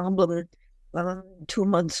same problem 2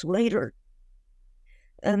 months later.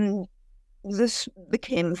 And this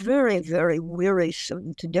became very, very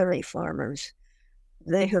wearisome to dairy farmers.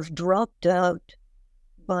 They have dropped out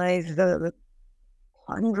by the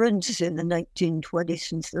hundreds in the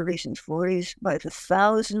 1920s and 30s and 40s, by the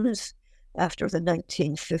thousands after the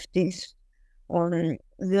 1950s.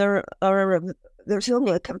 There's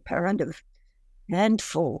only a comparative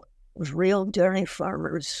handful of real dairy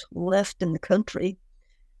farmers left in the country,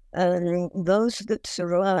 and those that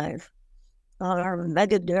survive are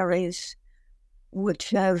mega dairies, which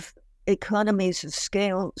have economies of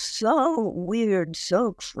scale so weird,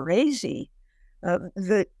 so crazy,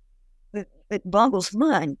 that it boggles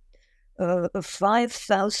mind. A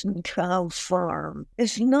 5,000 cow farm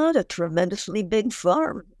is not a tremendously big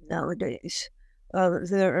farm nowadays.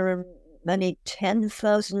 There are many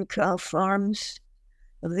 10,000 cow farms.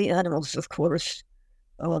 The animals, of course,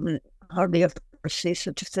 hardly ever see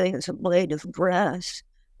such a thing as a blade of grass.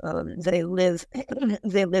 They live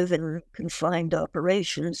in confined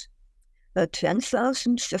operations.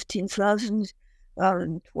 10,000, 15,000,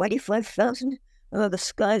 25,000. The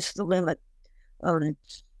sky's the limit.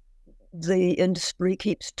 The industry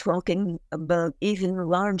keeps talking about even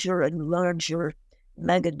larger and larger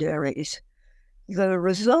mega dairies. The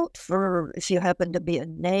result for, if you happen to be a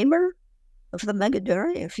neighbor of the mega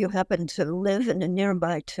dairy, if you happen to live in a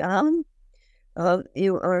nearby town,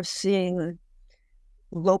 you are seeing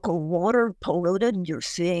local water polluted, you're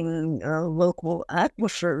seeing local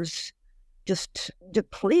aquifers just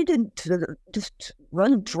depleted to just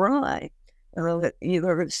run dry. You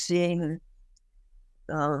are seeing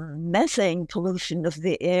methane pollution of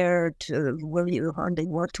the air to where you hardly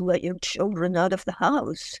want to let your children out of the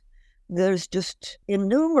house. There's just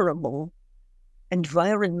innumerable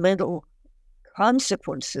environmental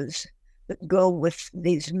consequences that go with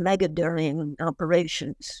these mega dairying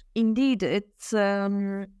operations. Indeed, it's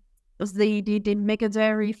the mega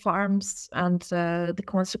dairy farms and the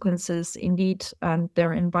consequences, indeed, and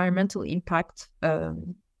their environmental impact.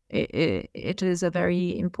 It is a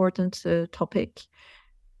very important topic.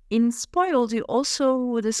 In Spoiled, you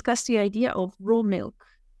also discussed the idea of raw milk.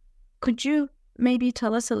 Could you maybe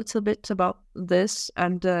tell us a little bit about this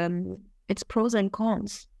and its pros and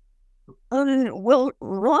cons? Well,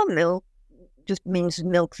 raw milk just means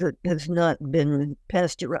milk that has not been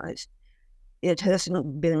pasteurized. It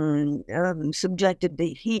hasn't been subjected to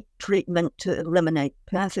heat treatment to eliminate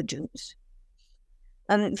pathogens.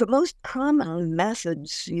 And the most common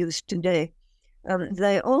methods used today,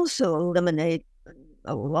 they also eliminate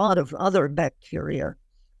a lot of other bacteria.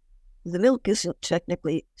 The milk isn't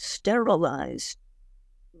technically sterilized.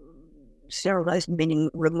 Sterilized meaning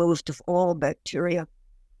removed of all bacteria,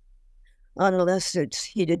 unless it's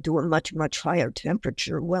heated to a much, much higher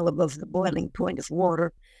temperature, well above the boiling point of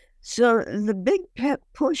water. So the big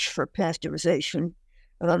push for pasteurization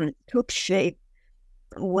took shape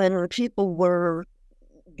when people were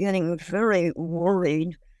getting very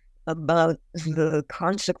worried about the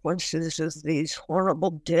consequences of these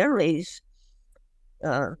horrible dairies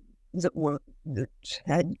that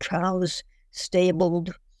had cows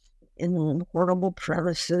stabled in horrible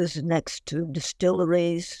premises next to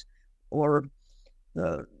distilleries or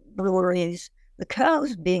breweries. The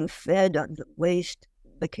cows being fed on the waste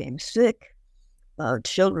became sick.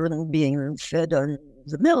 Children being fed on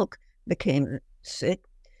the milk became sick.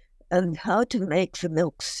 And how to make the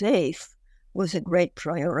milk safe was a great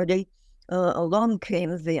priority. Along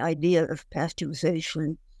came the idea of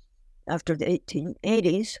pasteurization after the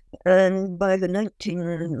 1880s, and by the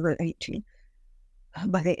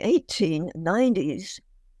 1890s,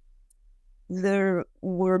 there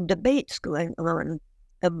were debates going on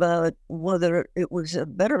about whether it was a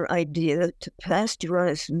better idea to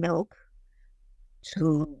pasteurize milk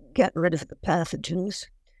to get rid of the pathogens,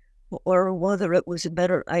 or whether it was a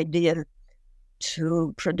better idea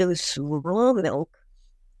to produce raw milk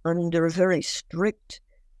under very strict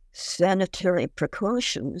sanitary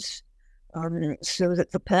precautions so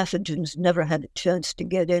that the pathogens never had a chance to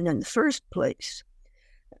get in the first place.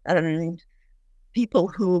 And people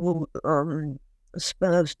who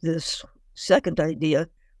espoused this second idea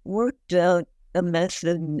worked out a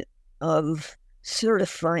method of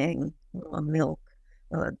certifying raw milk,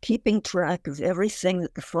 keeping track of everything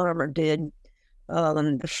that the farmer did.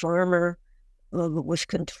 The farmer was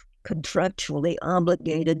contractually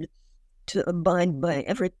obligated to abide by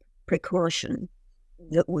every precaution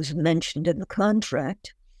that was mentioned in the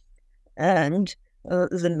contract, and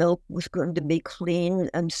the milk was going to be clean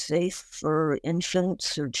and safe for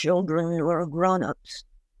infants or children or grown-ups.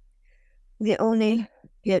 The only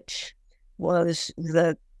hitch was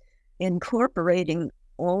that incorporating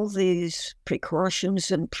all these precautions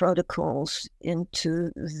and protocols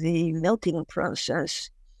into the milking process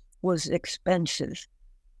was expensive.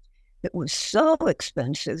 It was so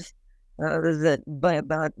expensive that by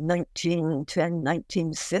about 1910,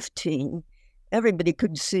 1915, everybody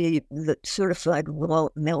could see that certified raw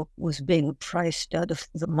milk was being priced out of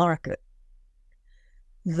the market.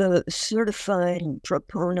 The certified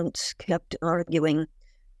proponents kept arguing,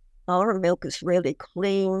 our milk is really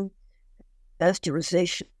clean.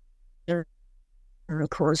 Pasteurization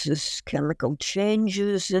causes chemical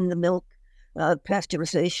changes in the milk.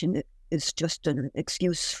 Pasteurization is just an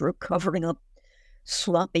excuse for covering up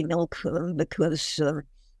sloppy milk because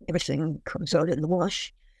everything comes out in the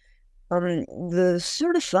wash. The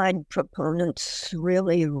certified proponents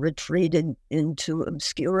really retreated into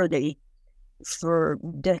obscurity for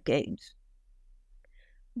decades.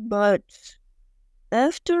 But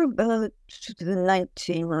after about the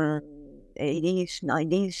 1980s,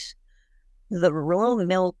 90s, the raw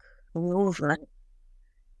milk movement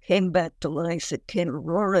came back to life. It came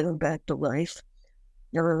roaring back to life.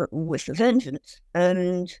 with a vengeance.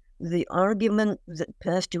 And the argument that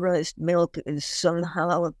pasteurized milk is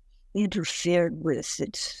somehow interfered with,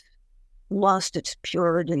 it's lost its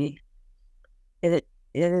purity. It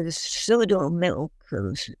is pseudo milk,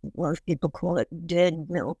 as a lot of people call it dead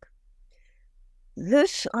milk.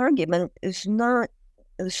 This argument is not,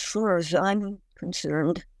 as far as I'm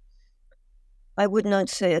concerned, I would not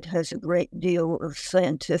say it has a great deal of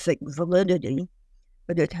scientific validity,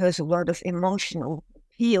 but it has a lot of emotional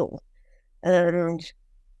appeal. And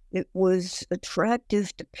it was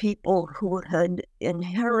attractive to people who had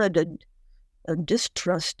inherited a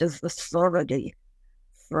distrust of authority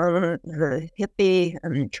from the hippie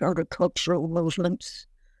and countercultural movements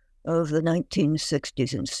of the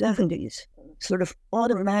 1960s and 70s, sort of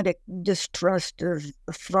automatic distrust of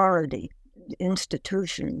authority,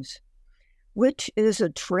 institutions, which is a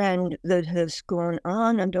trend that has gone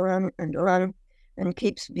on and on and on and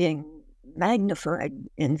keeps being magnified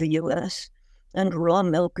in the U.S., and raw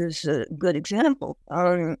milk is a good example.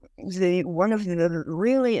 One of the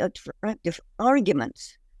really attractive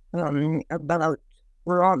arguments about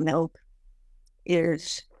raw milk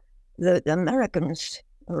is that Americans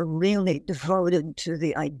are really devoted to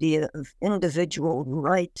the idea of individual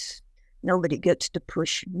rights. Nobody gets to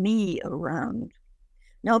push me around.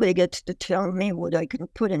 Nobody gets to tell me what I can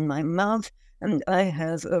put in my mouth, and I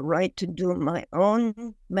have a right to do my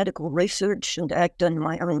own medical research and act on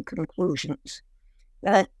my own conclusions.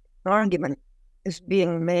 That argument is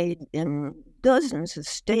being made in dozens of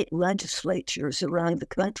state legislatures around the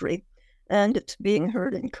country, and it's being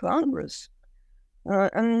heard in Congress.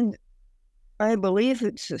 And I believe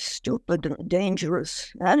it's a stupid and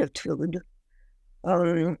dangerous attitude.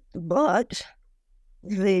 But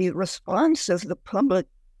the response of the public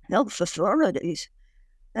health authorities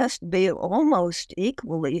has to be almost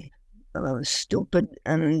equally stupid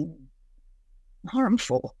and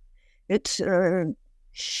harmful. It's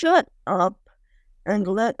shut up and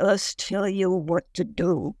let us tell you what to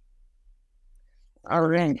do. All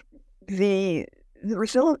right. The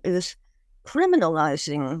result is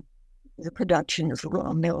criminalizing the production of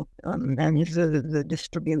raw milk and the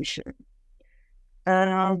distribution.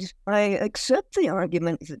 And I accept the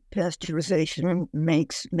argument that pasteurization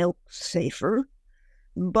makes milk safer,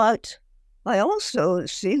 but I also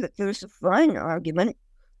see that there's a fine argument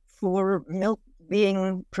for milk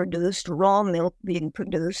being produced, raw milk being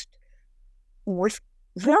produced, with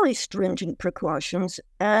very stringent precautions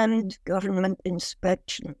and government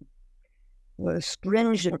inspection,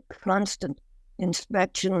 stringent, constant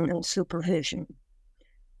inspection and supervision.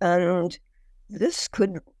 And this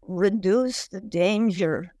could reduce the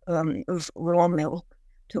danger of raw milk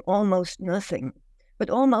to almost nothing. But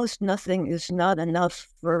almost nothing is not enough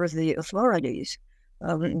for the authorities.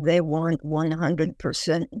 They want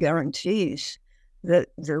 100% guarantees that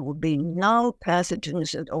there will be no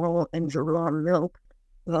pathogens at all in the raw milk,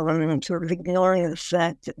 sort of ignoring the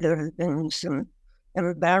fact that there have been some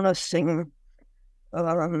embarrassing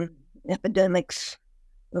epidemics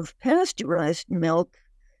of pasteurized milk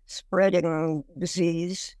spreading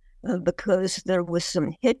disease because there was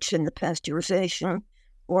some hitch in the pasteurization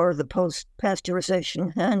or the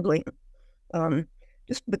post-pasteurization handling.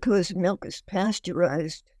 Just because milk is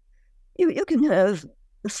pasteurized, you can have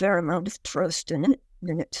a fair amount of trust in it,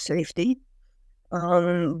 in its safety,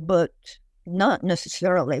 but not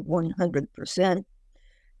necessarily 100%.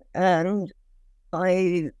 And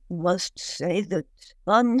I must say that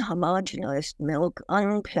unhomogenized milk,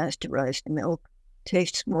 unpasteurized milk,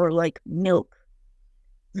 tastes more like milk.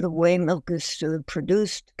 The way milk is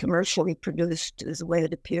produced, commercially produced, is the way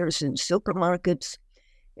it appears in supermarkets.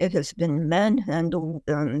 It has been manhandled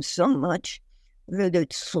so much that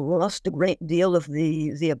it's lost a great deal of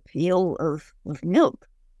the appeal of milk.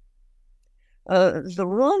 The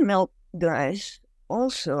raw milk guys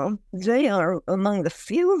also, they are among the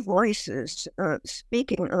few voices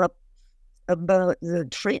speaking up about the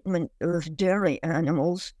treatment of dairy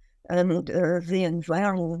animals and the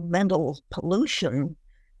environmental pollution,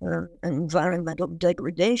 environmental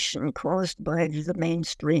degradation caused by the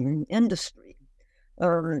mainstream industry.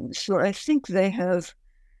 So I think they have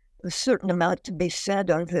a certain amount to be said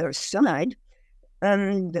on their side,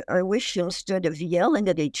 and I wish instead of yelling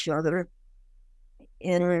at each other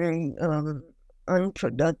in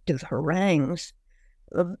unproductive harangues,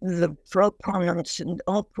 the proponents and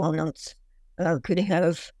opponents could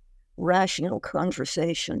have rational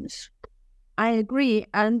conversations. I agree.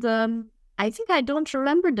 And I think I don't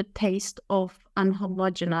remember the taste of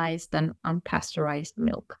unhomogenized and unpasteurized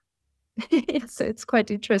milk. It's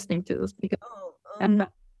quite interesting to speak about.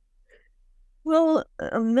 Well,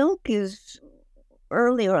 milk is,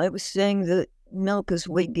 earlier I was saying that milk as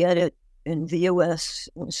we get it in the U.S.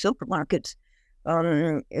 supermarkets,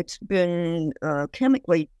 it's been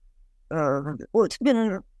chemically, it's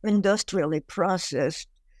been industrially processed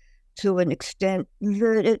to an extent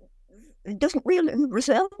that it doesn't really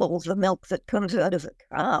resemble the milk that comes out of a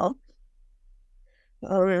cow.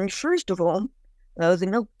 First of all, the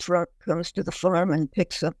milk truck comes to the farm and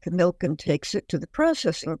picks up the milk and takes it to the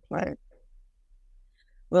processing plant.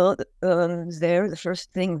 Well, there, the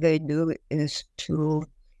first thing they do is to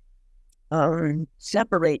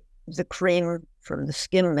separate the cream from the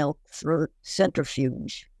skim milk through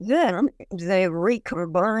centrifuge. Then they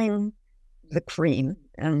recombine the cream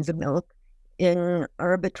and the milk in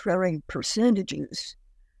arbitrary percentages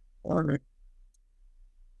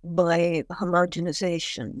by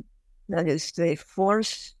homogenization. That is, they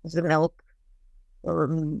force the milk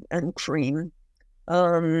and cream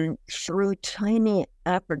through tiny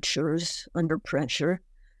apertures under pressure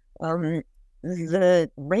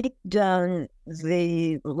that break down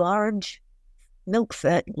the large milk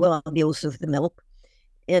fat globules of the milk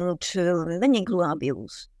into mini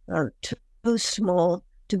globules, too small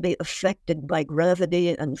to be affected by gravity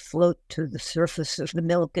and float to the surface of the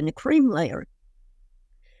milk in a cream layer.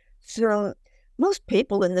 So most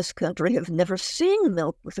people in this country have never seen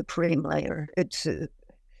milk with a cream layer. It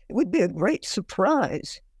would be a great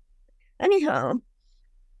surprise. Anyhow,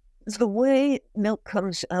 the way milk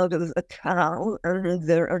comes out of a cow, and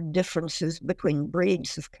there are differences between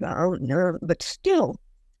breeds of cow, but still,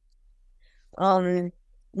 no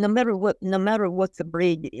matter what the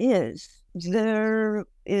breed is, there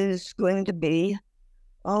is going to be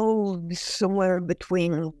somewhere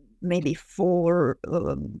between maybe 4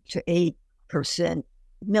 to 8%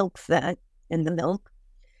 milk fat in the milk,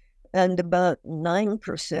 and about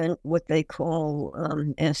 9% what they call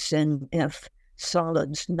SNF,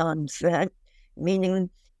 solids, non-fat, meaning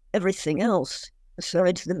everything else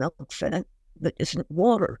besides the milk fat that isn't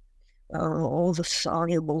water, all the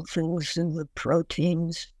soluble things and the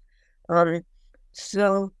proteins.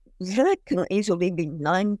 So that can easily be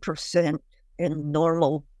 9% in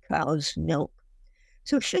normal cow's milk.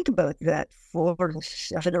 So think about that, 4 to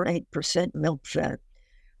 7 or 8% milk fat,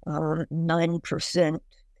 9%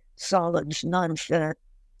 solids, non-fat.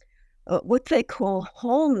 What they call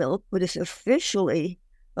whole milk, what is officially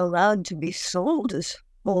allowed to be sold as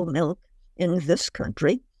whole milk in this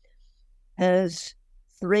country, has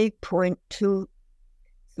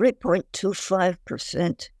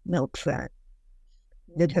 3.25% milk fat.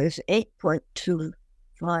 It has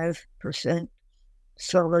 8.25%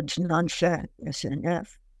 solids, non-fat,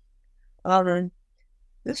 SNF.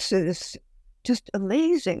 This is just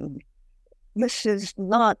amazing. This is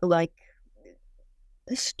not like,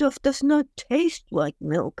 this stuff does not taste like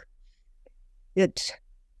milk. It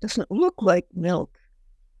doesn't look like milk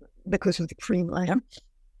because of the cream layer.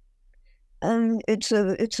 And it's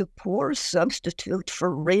a poor substitute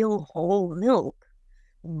for real whole milk.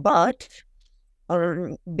 But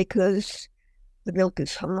because the milk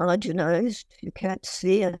is homogenized, you can't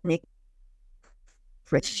see any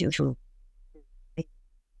usual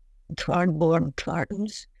cardboard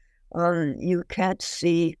cartons. You can't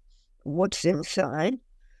see what's inside.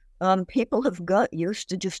 People have got used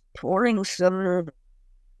to just pouring some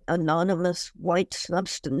anonymous white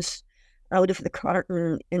substance out of the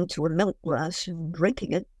carton into a milk glass and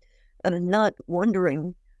drinking it, and not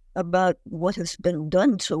wondering about what has been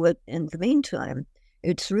done to it in the meantime.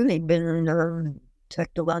 It's really been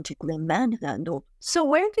technologically manhandled. So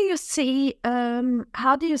where do you see,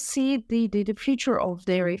 how do you see the future of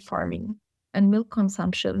dairy farming and milk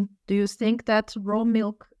consumption? Do you think that raw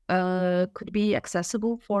milk could be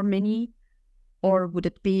accessible for many, or would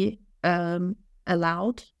it be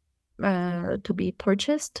allowed to be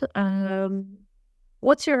purchased?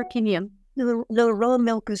 What's your opinion? No, raw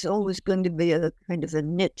milk is always going to be a kind of a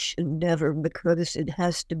niche endeavor because it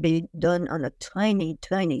has to be done on a tiny,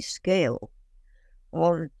 tiny scale.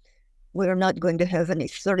 Or we're not going to have any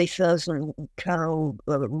 30,000 cow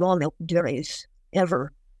raw milk dairies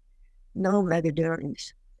ever. No mega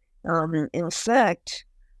dairies. In fact,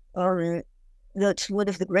 that's one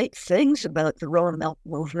of the great things about the raw milk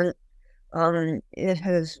movement. It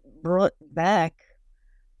has brought back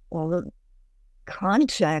all the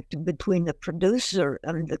contact between the producer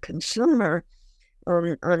and the consumer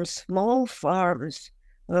on small farms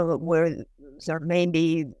where there may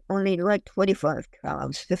be only like 25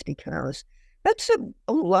 cows, 50 cows. That's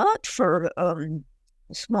a lot for a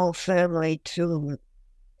small family to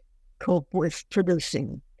cope with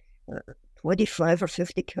producing. 25 or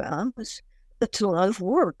 50 cows, that's a lot of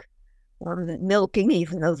work. Milking,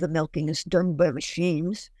 even though the milking is done by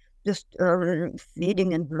machines, just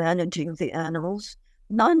feeding and managing the animals.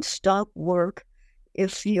 Non-stop work.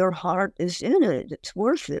 If your heart is in it, it's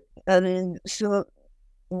worth it. I mean, so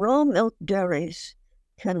raw milk dairies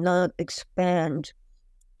cannot expand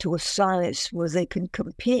to a size where they can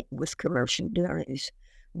compete with commercial dairies,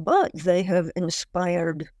 but they have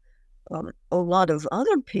inspired a lot of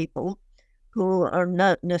other people who are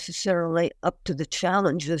not necessarily up to the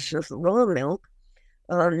challenges of raw milk,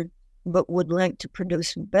 but would like to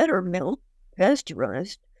produce better milk,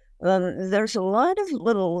 pasteurized. There's a lot of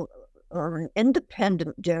little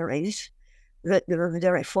independent dairies,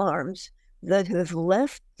 dairy farms, that have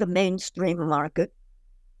left the mainstream market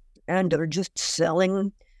and are just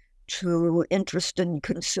selling to interested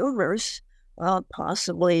consumers,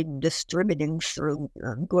 possibly distributing through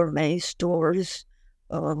gourmet stores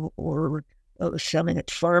or selling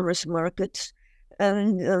at farmers markets.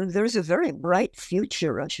 And there's a very bright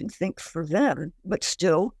future, I should think, for them. But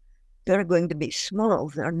still, they're going to be small.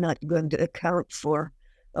 They're not going to account for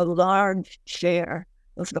a large share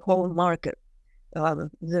of the whole market.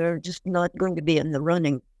 They're just not going to be in the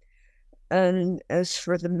running. And as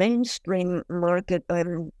for the mainstream market,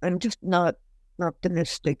 I'm just not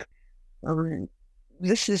optimistic.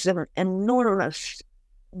 This is an enormous,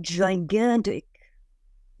 gigantic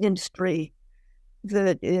industry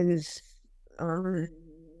that is, I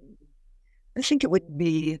think it would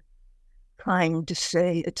be kind to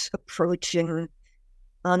say it's approaching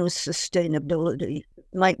unsustainability. It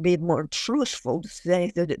might be more truthful to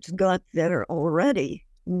say that it's got there already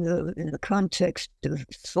in the context of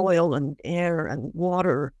soil and air and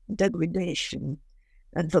water degradation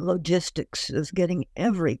and the logistics of getting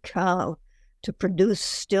every cow to produce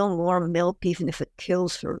still more milk, even if it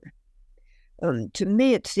kills her. To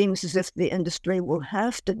me, it seems as if the industry will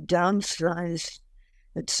have to downsize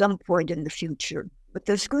at some point in the future. But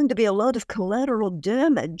there's going to be a lot of collateral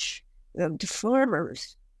damage to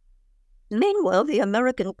farmers. Meanwhile, the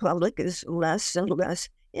American public is less and less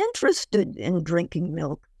interested in drinking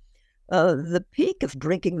milk. The peak of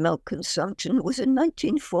drinking milk consumption was in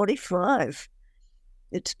 1945.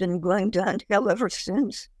 It's been going downhill ever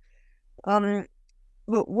since.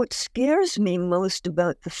 But what scares me most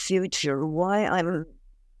about the future, why I'm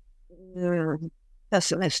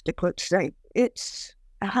pessimistic, let's say, it's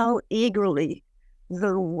how eagerly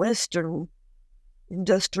the Western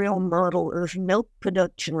industrial model of milk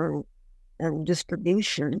production and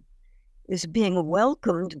distribution is being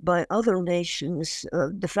welcomed by other nations,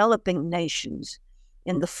 developing nations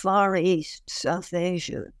in the Far East, South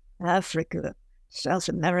Asia, Africa, South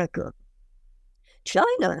America.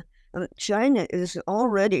 China is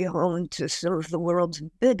already home to some of the world's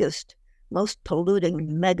biggest, most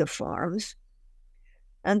polluting mega farms.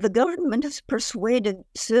 And the government has persuaded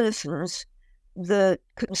citizens that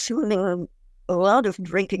consuming a lot of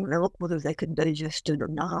drinking milk, whether they can digest it or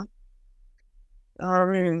not,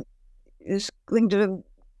 is going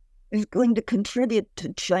to contribute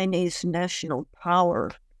to Chinese national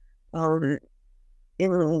power.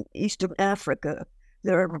 In Eastern Africa,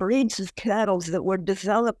 there are breeds of cattle that were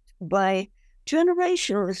developed by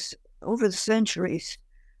generations over the centuries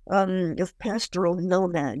of pastoral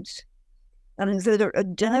nomads, and that are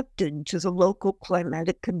adapted to the local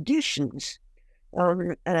climatic conditions.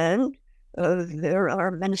 And there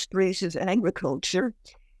are ministries of agriculture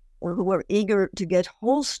who are eager to get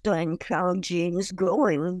Holstein cow genes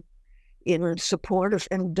going in support of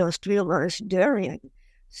industrialized dairying.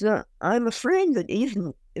 So I'm afraid that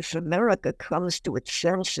even if America comes to its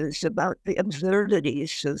senses about the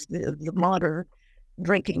absurdities of the modern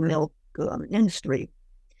drinking milk industry,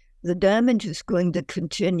 the damage is going to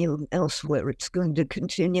continue elsewhere. It's going to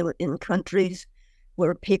continue in countries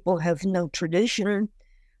where people have no tradition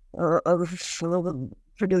of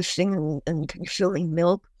producing and consuming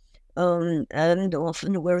milk, and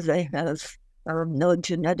often where they have no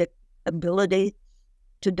genetic ability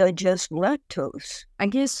to digest lactose. I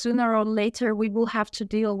guess sooner or later we will have to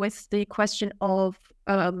deal with the question of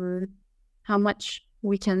how much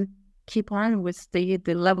we can keep on with the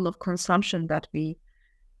level of consumption that we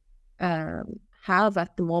have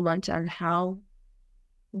at the moment, and how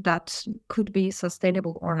that could be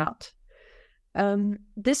sustainable or not.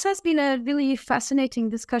 This has been a really fascinating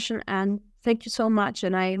discussion, and thank you so much.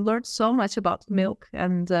 And I learned so much about milk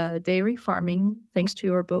and dairy farming thanks to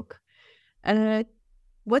your book.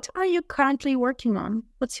 What are you currently working on?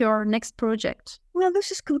 What's your next project? Well,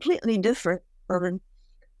 this is completely different. I'm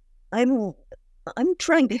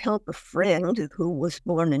trying to help a friend who was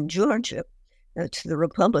born in Georgia. It's the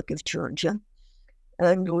Republic of Georgia,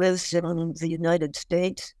 and lives in the United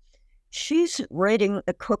States. She's writing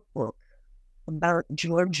a cookbook about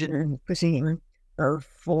Georgian cuisine,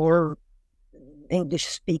 for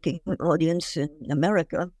English-speaking audience in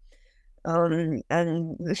America.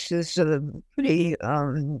 And this is a pretty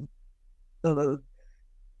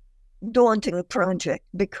daunting project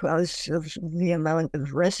because of the amount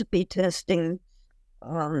of recipe testing,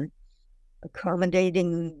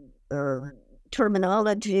 accommodating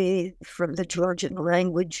terminology from the Georgian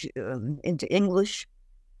language into English.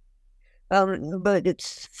 But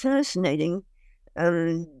it's fascinating.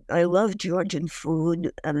 I love Georgian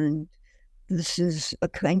food, and this is a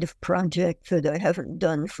kind of project that I haven't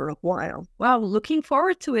done for a while. Wow, looking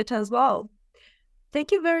forward to it as well.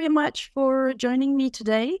 Thank you very much for joining me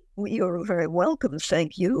today. You're very welcome.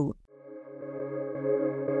 Thank you.